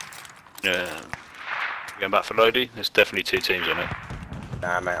 Yeah. Going back for Lodi, there's definitely 2 teams on it.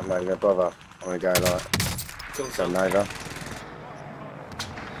 Nah, mate, I'm not even gonna bother. I'm gonna go like Cool, some Nova.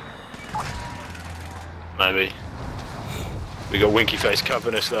 Maybe. We got Winky Face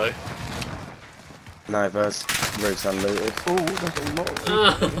covering us though. Nova's roof's unlooted. Oh, that's a lot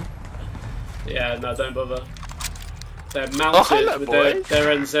of yeah, no, don't bother. They're Oh, mounted hello, with boys. their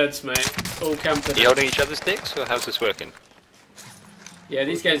NZs, mate. All camping. Are you holding each other's dicks or how's this working? Yeah,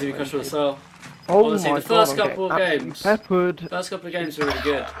 these games have been crushed on the cell. Oh Honestly, my the first God, I'm couple of getting games, peppered. first couple of games were really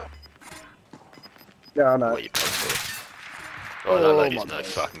good. Yeah, I know. What are you paid for? Oh, that lady's no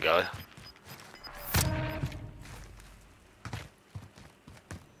fucking guy.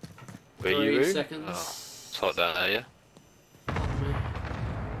 Where are you, 3 Roo? seconds. Oh, it's hot down there, yeah?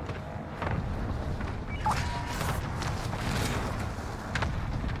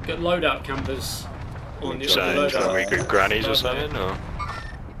 at loadout campers on your So, shall loadout. we group grannies or something? Or?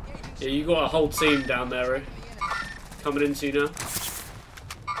 Yeah, you got a whole team down there, Roo. Coming into you now.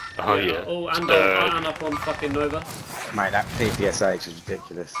 Oh yeah. Oh, and up on fucking Nova. Mate, that PPSH is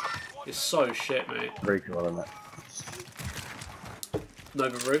ridiculous. It's so shit, mate. Very cool on that.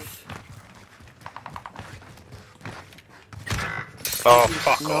 Nova roof. Oh,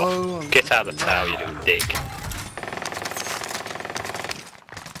 fuck off. Get out of the tower, you little dick.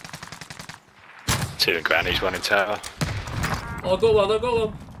 2 in grannies, 1 in tower. Oh, I got one, I got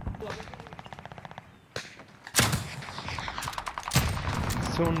one.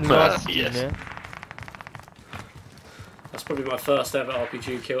 Someone lost yes. in there. That's probably my first ever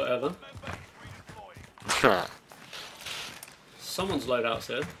RPG kill ever. Someone's loadout's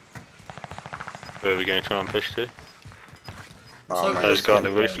here. Where are we going to try and push to? Oh, mate, There's a guy on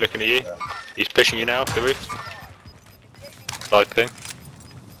the roof looking at you. He's pushing you now off the roof. Live ping.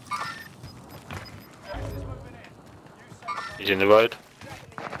 He's in the road.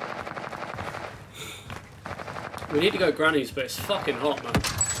 We need to go grannies, but it's fucking hot, man.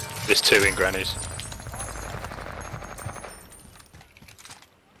 There's 2 in grannies.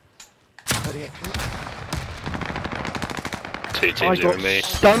 Two I teams got with me.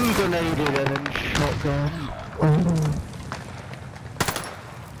 stun grenaded and then shotgun. Oh.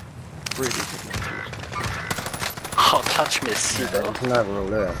 Really good. Can't touch me, No, we're all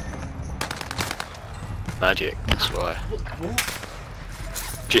there. Magic, that's why.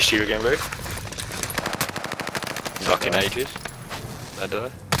 Just you again, Rick? Fucking ages. I die.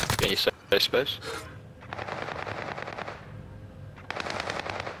 Get your safe space.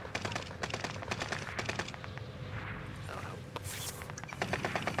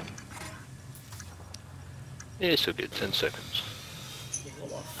 Yeah, it's a good 10 seconds.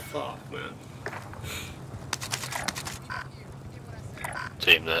 What the fuck, man?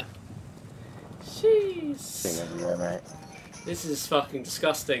 Team there. Jeez. Yeah, mate. This is fucking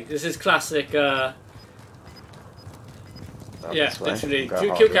disgusting. This is classic, yeah, literally.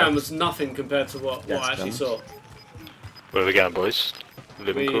 Kill cam was nothing compared to what I actually saw. Where are we going, boys?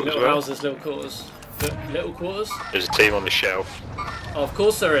 Living quarters, little well? houses, little quarters. Little quarters? There's a team on the shelf. Oh, of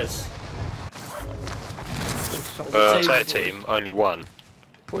course there is. I say a team, only one.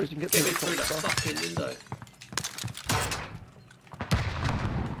 Boys, you can get Get me through that fucking window.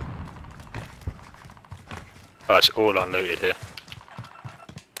 Oh, it's all unlooted here.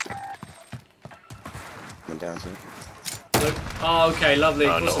 I'm down to it. Nope. Oh, okay, lovely.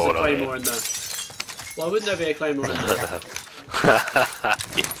 No, Of course not there's a all claymore in there. Why wouldn't there be a claymore in there?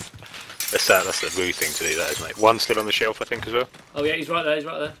 Yes. That's the blue thing to do, that is, mate. One still on the shelf, I think, as well. Oh yeah, he's right there, he's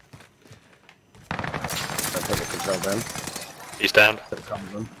right there. Don't take the control then. He's down. I'm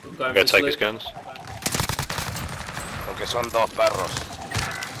I'm going going for to take a his sleep. guns. Porque son 2 perros.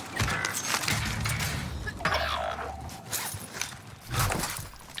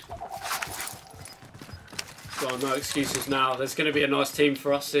 Well, no excuses now. There's going to be a nice team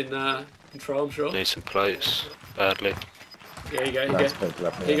for us in control, I'm sure. Need some plates, badly. Here you go, here you Nice go. people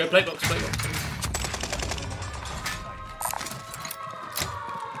up Here you go, plate box, plate box.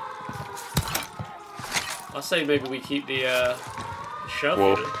 I say maybe we keep the shelf.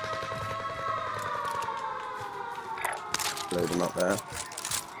 Wall. Really. Load them up there.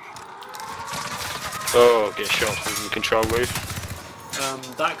 Oh, get shot from the control roof.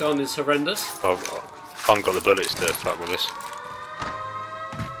 That gun is horrendous. Oh, I haven't got the bullets to fuck with this.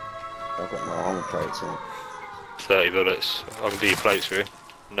 I've got no armor plates in. 30 bullets. I can do your plates for you.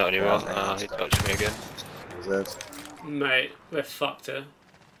 Not anyone. Yeah, Ah, he touched me again. Reserves. Mate, we're fucked here.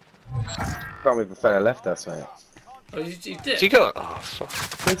 Can't believe the fella left us, mate. Oh, you did? Has he got? Oh, fuck.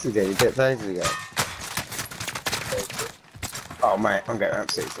 Thanks he did, he dipped ages ago. Oh mate, I'm getting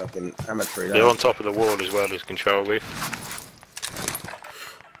absolutely fucking amateur. They're on top of the wall as well as control roof.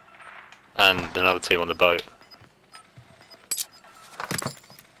 And another team on the boat.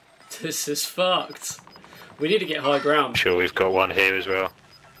 This is fucked. We need to get high ground. I'm sure we've got one here as well.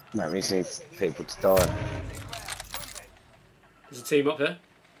 Mate, we just need people to die. There's a team up here.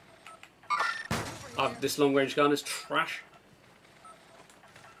 This long range gun is trash.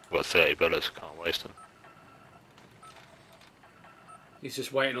 Got 30 bullets, can't waste them. He's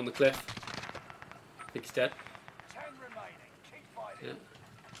just waiting on the cliff. I think he's dead. Yeah.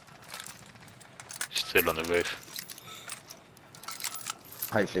 Still on the roof.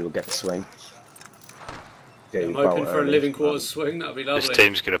 Hopefully we'll get the swing. Yeah, I'm you hoping bolt for a early. living quarters swing, that'd be This lovely.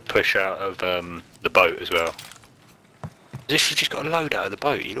 team's going to push out of the boat as well. As if you just got a load out of the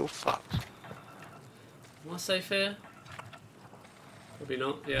boat, you little fucks. Am I safe here? Probably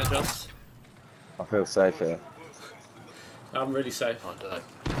not, yeah, just. I feel safe here. I'm really safe. I don't know.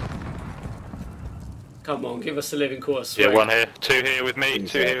 Come on, give us a living quarter. Yeah, one here, two here with me,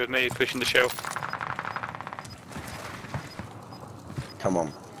 two here with me, pushing the shell. Come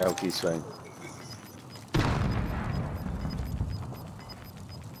on, LQ swing.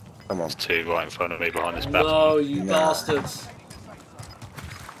 Come on. There's two right in front of me behind this bat. No, you bastards.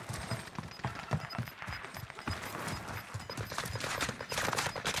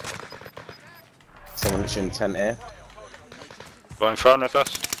 Someone in tent here. Right in front of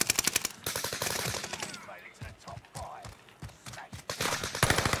us.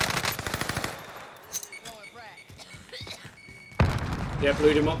 Yeah,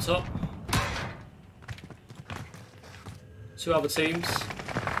 blued him up top. Two other teams.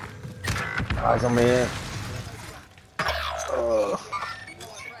 Eyes on me here. Oh.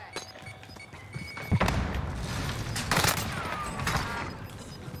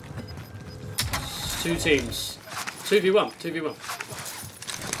 Two teams. 2v1, 2v1.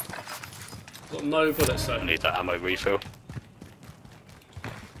 Got no bullets though. I need that ammo refill.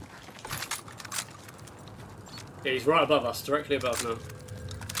 Yeah, he's right above us, directly above now.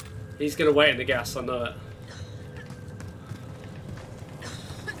 He's gonna wait in the gas, I know it.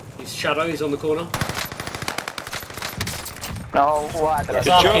 He's Shadow, he's on the corner. No, what?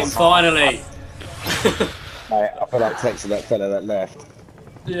 Fucking finally! Mate, I feel like texting that fella that left.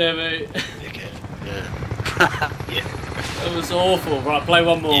 Yeah, mate. Yeah. Yeah. It was awful. Right, play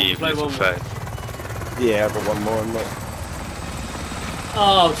one more. Yeah, play one more. Yeah, I've got one more in there.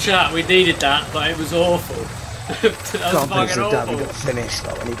 Oh, chat, we needed that, but it was awful. That was fucking awful. We got finished,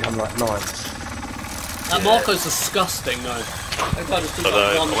 like, when he come like ninth. That Marco's disgusting, though. That guy just took Although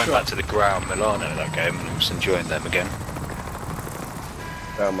like I one went shot. back to the ground Milano that game and was enjoying them again.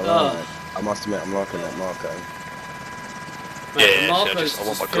 Milano. I must admit, I'm liking that Marco. Mate, Yeah, Marco's I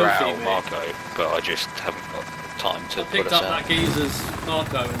want my just growl filthy, mate. Marco, but I just haven't got time to I put picked us up out. that geezer's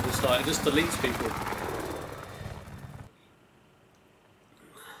Marco and just like, it just deletes people.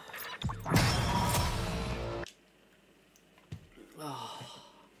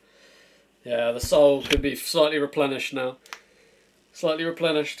 Yeah, the soul could be slightly replenished now. Slightly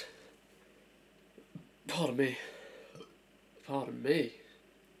replenished. Pardon me. Pardon me.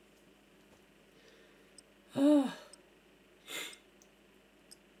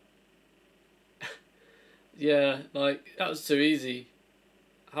 Yeah, like, that was too easy.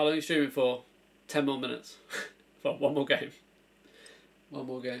 How long are you streaming for? 10 more minutes. Well, one more game. One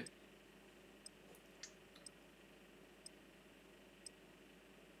more game.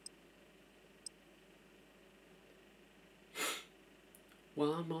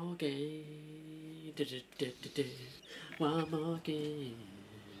 One more game. One more game.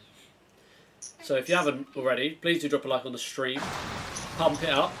 So if you haven't already, please do drop a like on the stream. Pump it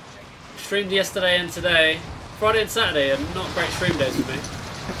up. Streamed yesterday and today. Friday and Saturday are not great stream days for me.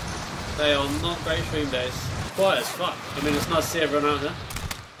 They are not great stream days. Quiet as fuck. I mean, it's nice to see everyone out there.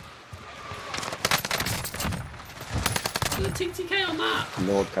 There's a TTK on that.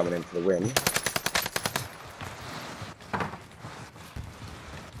 Nord coming in for the win.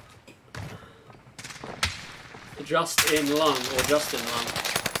 Just in lung, or just in lung.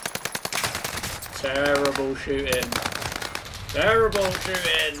 Terrible shooting. Terrible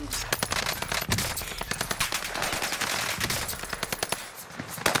shooting.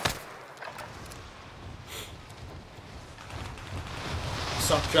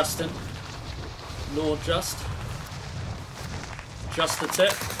 What's up, Justin? Lord Just. Just the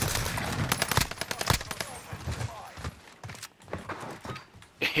tip.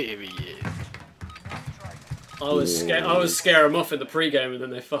 Here he is. I was scare them off in the pre-game and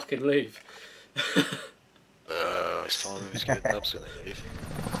then they fucking leave. It's time we was getting absolutely.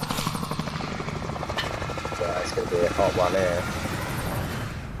 So it's going to be a hot one here.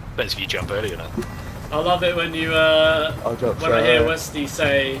 Depends if you jump early or not. I love it when you when I hear Westy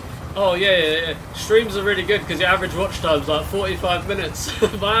say, "Oh yeah, streams are really good because your average watch time's like 45 minutes."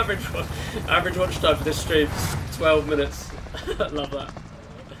 My average watch time for this stream is 12 minutes. I love that.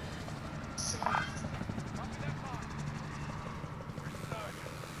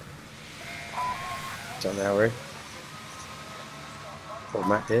 Don't know, Harry. Oh,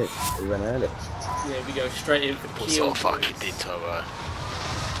 Matt did. He went early. Yeah, we go straight in for What kills. sort of fucking did to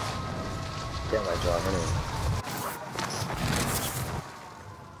Get that drive anyway.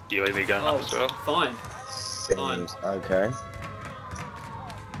 UAV going up as well? Fine. Fine. Seems okay.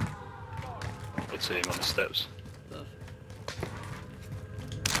 I see him on the steps. Oh,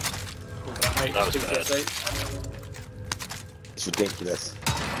 but I hate That was stupid bad. updates. It's ridiculous.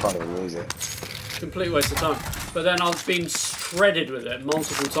 Can't even use it. Complete waste of time. But then I've been shredded with it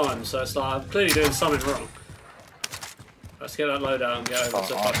multiple times, so it's like I'm clearly doing something wrong. Let's get that loadout and get over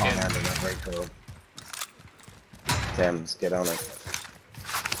to I can't fucking. handle that very cool. Thames, get on it.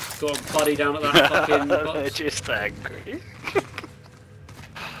 Got a buddy down at that fucking They're box. just angry.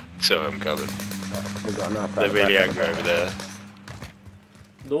 So I'm covered. We've got enough. They're really angry over there.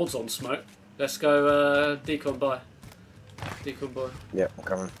 Nord's on smoke. Let's go decon by. Decon boy. Yep, I'm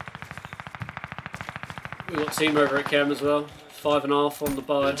coming. We've got team over at Chem as well. 5.5 on the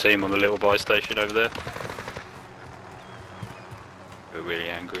buy. There's a team on the little buy station over there. They're really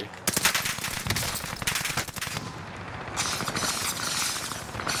angry.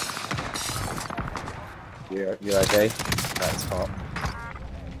 You okay? That's hot.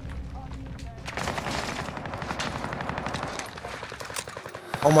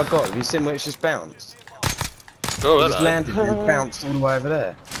 Oh my god, have you seen where it's just bounced? Oh, It just landed and bounced all the way over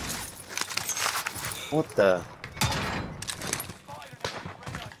there. What the?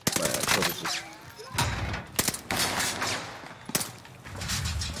 Well, I probably just...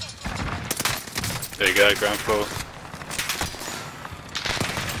 There you go, ground floor.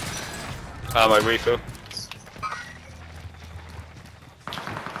 Ammo refill.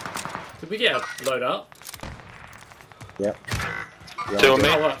 Did we get a load up? Yep. Two on me.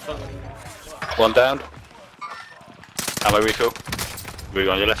 Oh, right, fuck. One down. Ammo refill. Move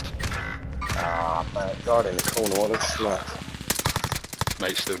on your left. Ah, man, God in the corner, what a slut.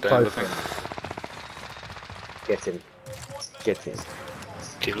 Mate's still down, I Both think. of them. Get him. Get him.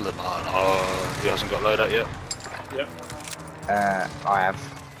 Kill the man. Oh, he hasn't got load out yet. Yep. I have.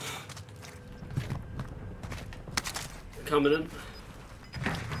 Coming in.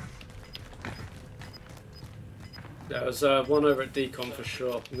 There was one over at decon for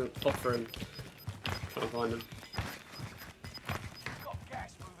sure. I'm gonna pop for him. Try and find him.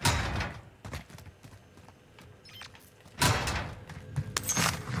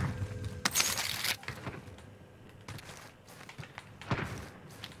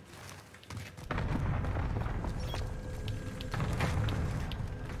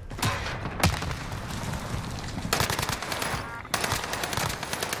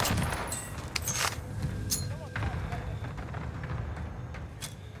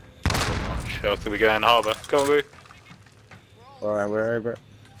 How can we go in harbour? Come on, Boo. Alright, we're over.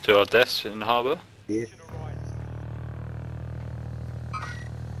 To our deaths in harbour. Yeah.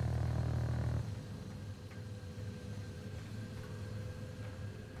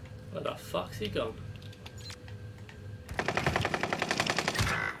 Where the fuck's he gone?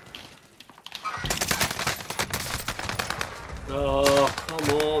 Oh, come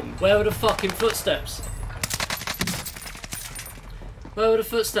on. Where were the fucking footsteps? Where were the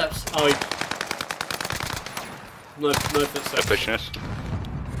footsteps? Oh, no footsteps. They're pushing us.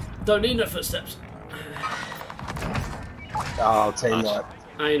 Don't need no footsteps. Oh, team Nice. wipe.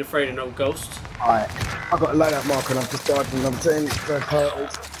 I ain't afraid of no ghosts. Alright, I've got a loadout marker and I've just died from another team. Third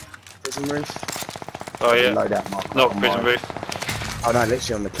parties. Prison roof. Oh yeah. Loadout marker. Not on prison mine. roof. Oh no,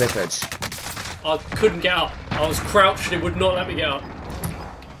 literally on the cliff edge. I couldn't get up. I was crouched, it would not let me get up.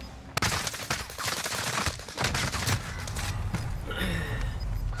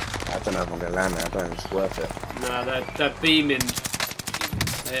 I don't know if I'm going to land there, I don't think it's worth it. Nah, they're beaming.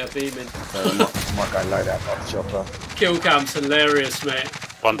 They are beaming. So I might go loadout by the chopper. Kill cam's hilarious, mate.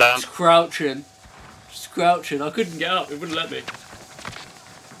 One down. Just crouching. Just crouching. I couldn't get up, it wouldn't let me.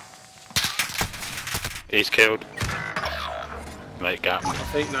 He's killed. Mate, gap. I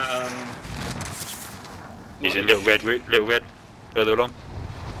think that, He's in little red, further along.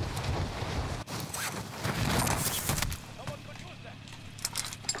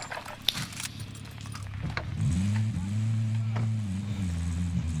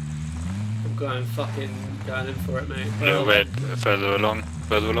 I'm going in for it, mate. Little red, further along,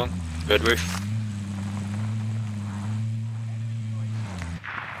 red roof.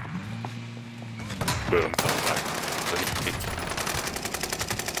 Boom, come back.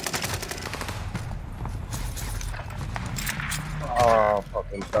 Oh,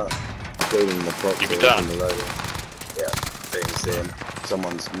 fucking fuck. Building the box. You be done? The loading. Yeah, didn't see him.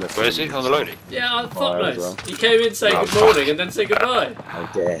 Someone's missing. Where is he? On the loading? Yeah, fuck Fire as knows. well. He came in saying Oh, good morning and then said goodbye. Oh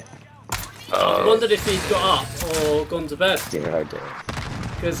dear. I wondered if he'd got up or gone to bed. Dear, oh dear.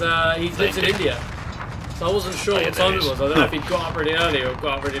 Because he lives in India. So I wasn't sure Oh, yeah, what time there it he was. is. I don't know if he'd got up really early or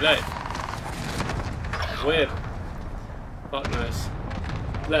got up really late. Weird. Fuck knows.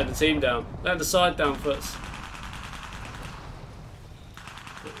 Letting the team down. Letting the side down first.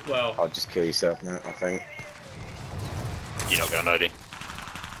 Well, I'll just kill yourself now, I think. You're not going loading.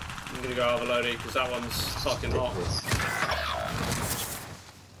 I'm gonna go have a loading because that one's fucking hot.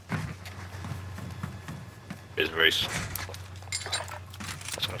 Here's a race.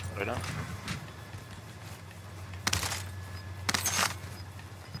 That's what I know.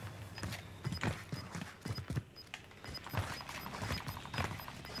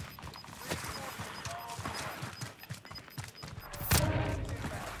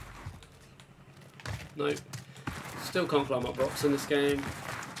 Nope. Still can't climb up rocks in this game.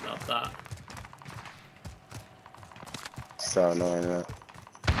 Love that. So annoying, that.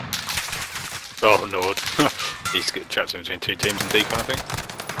 Oh lord. He's got trapped in between two teams in decon, I think.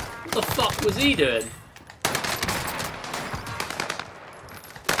 What the fuck was he doing?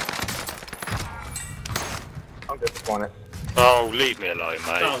 I'm disappointed. Oh, leave me alone,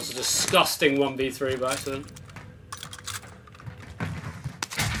 mate. That was a disgusting 1v3 by accident.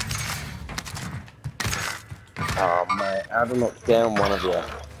 Oh mate, I haven't knocked down one of you.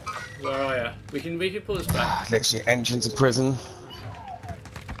 Where are you? We can pull this back. Literally entrance of prison.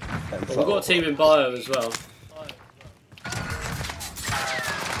 But we've got a team in bio as well.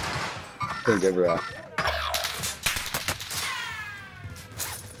 Things everywhere.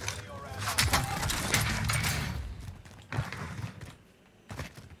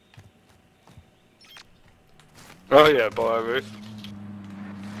 Oh yeah, by a roof.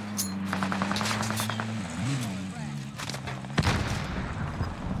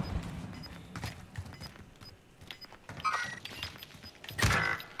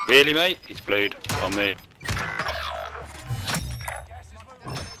 Really, mate? He's blued on me.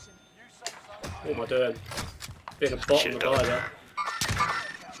 What am I doing? Being a bot on the guy there.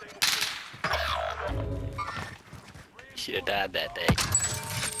 Should have died that day.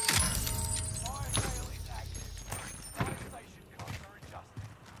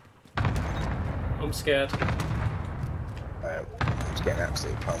 I'm scared. I'm just getting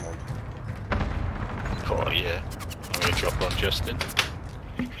absolutely pummeled. Oh yeah. I'm gonna drop on Justin.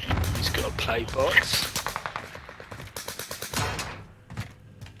 He's got a play box.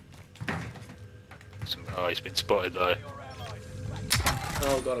 Oh, he's been spotted though.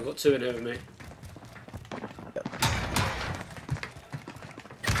 Oh god, I've got two in here with me.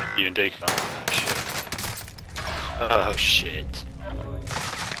 You and Deacon. Oh shit.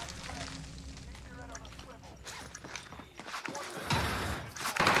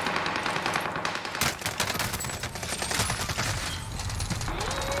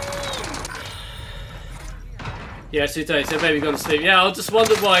 Yeah, so he said maybe gone to sleep. Yeah, I just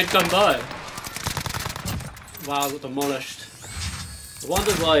wondered why he'd come by. Wow, I got demolished. I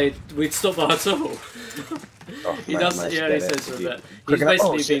wondered why we'd stop by at all. Oh, He does, yeah, he says for a bit. He's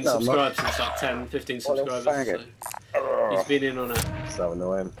basically been subscribed since like 10, 15 subscribers. So he's been in on it. So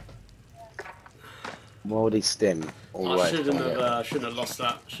annoying. Moldy stim. All I the way. shouldn't have lost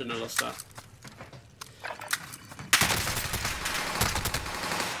that. Shouldn't have lost that.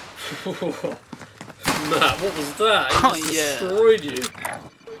 Matt, what was that? He just destroyed you.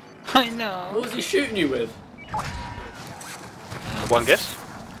 I know. What was he shooting you with? One guess?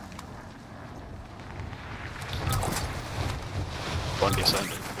 One guess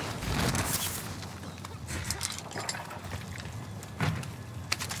only.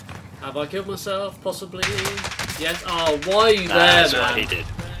 Have I killed myself? Possibly. Yes. Oh, why are you there, That's man? what he did.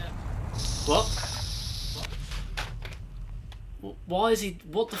 What? Why is he?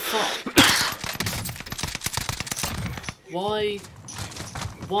 What the fuck? Why?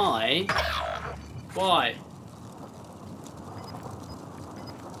 Why? Why?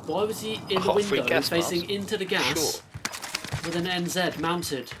 Why was he in the window facing into the gas with an NZ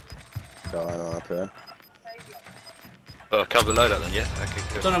mounted? Going on up here. Oh, cover the loadout then, yeah? Okay,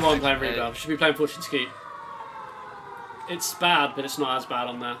 good. Don't know why I'm playing Rebound. Should be playing Fortune Skeet. It's bad, but it's not as bad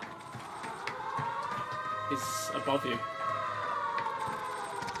on there. He's above you.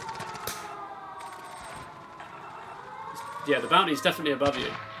 Yeah, the bounty's definitely above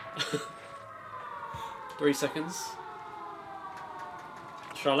you. 3 seconds.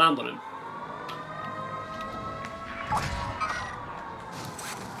 Should I land on him?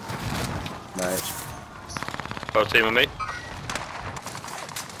 Nice. Oh, team on me.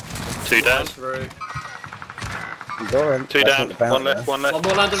 Two down. Through. Go on. Two down. One left, one left. One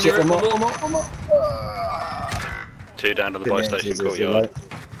more land on you. One more. Two down to the buy station courtyard.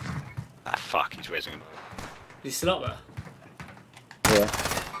 Ah, fuck, he's raising him. He's still up there. Yeah.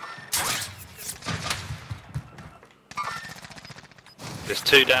 There's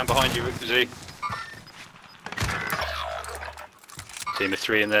two down behind you, Z. Team of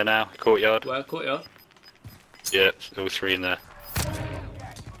three in there now, courtyard. Where? Courtyard? Yeah, there's all three in there.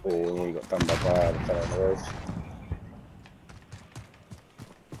 Oh, you got done by fire, fell on the roof.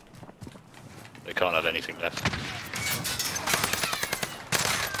 They can't have anything left.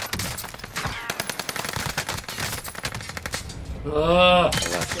 Oh.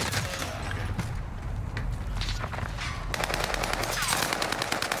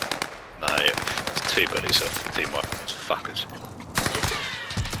 No, yeah, it's two buddies off. Teamwork, it's fuckers.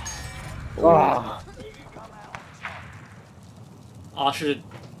 Oh. I should have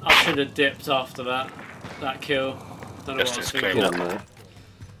I should have dipped after that kill. Don't know what I was thinking. Get on there.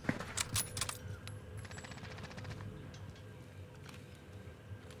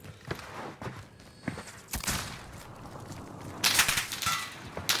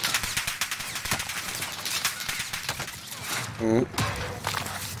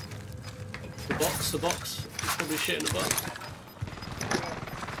 The box. Probably shit in the box.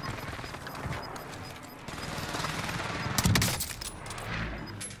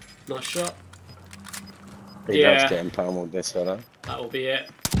 Nice shot. He loves getting pummeled, this fella. That will be it.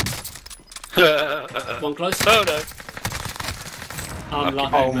 One close. Oh no.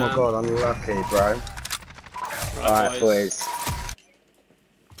 Unlucky, Oh man. my god, unlucky, bro. Alright, boys.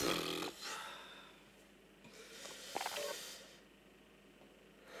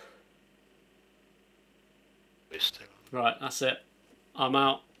 Right, that's it. I'm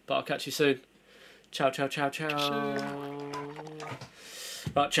out, but I'll catch you soon. Ciao, ciao, ciao, ciao.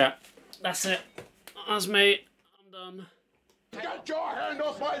 Right, chat. That's it. That's me. I'm done. Get your hand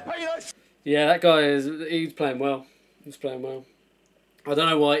off my penis! Yeah, that guy he's playing well. He's playing well. I don't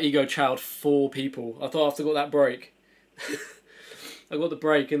know why Ego chowed 4 people. I thought after I got that break, I got the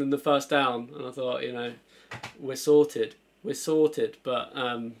break and then the first down, and I thought, you know, we're sorted. We're sorted. But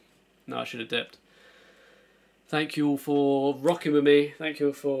no, I should have dipped. Thank you all for rocking with me. Thank you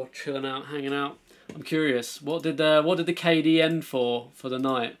all for chilling out, hanging out. I'm curious, what did the KD end for the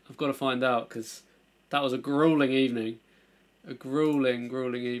night? I've got to find out, because that was a grueling evening. A grueling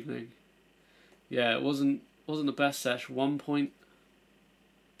evening. Yeah, it wasn't the best sesh.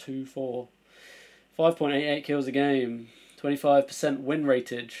 1.24, 5.88 kills a game, 25% win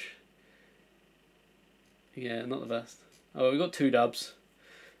ratage. Yeah, not the best. Oh, we got 2 dubs.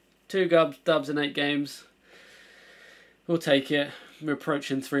 2 dubs in 8 games. We'll take it. We're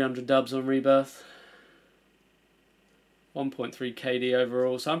approaching 300 dubs on Rebirth. 1.3 KD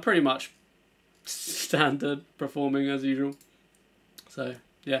overall, so I'm pretty much standard performing as usual. So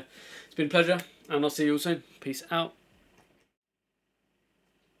yeah, it's been a pleasure, and I'll see you all soon. Peace out.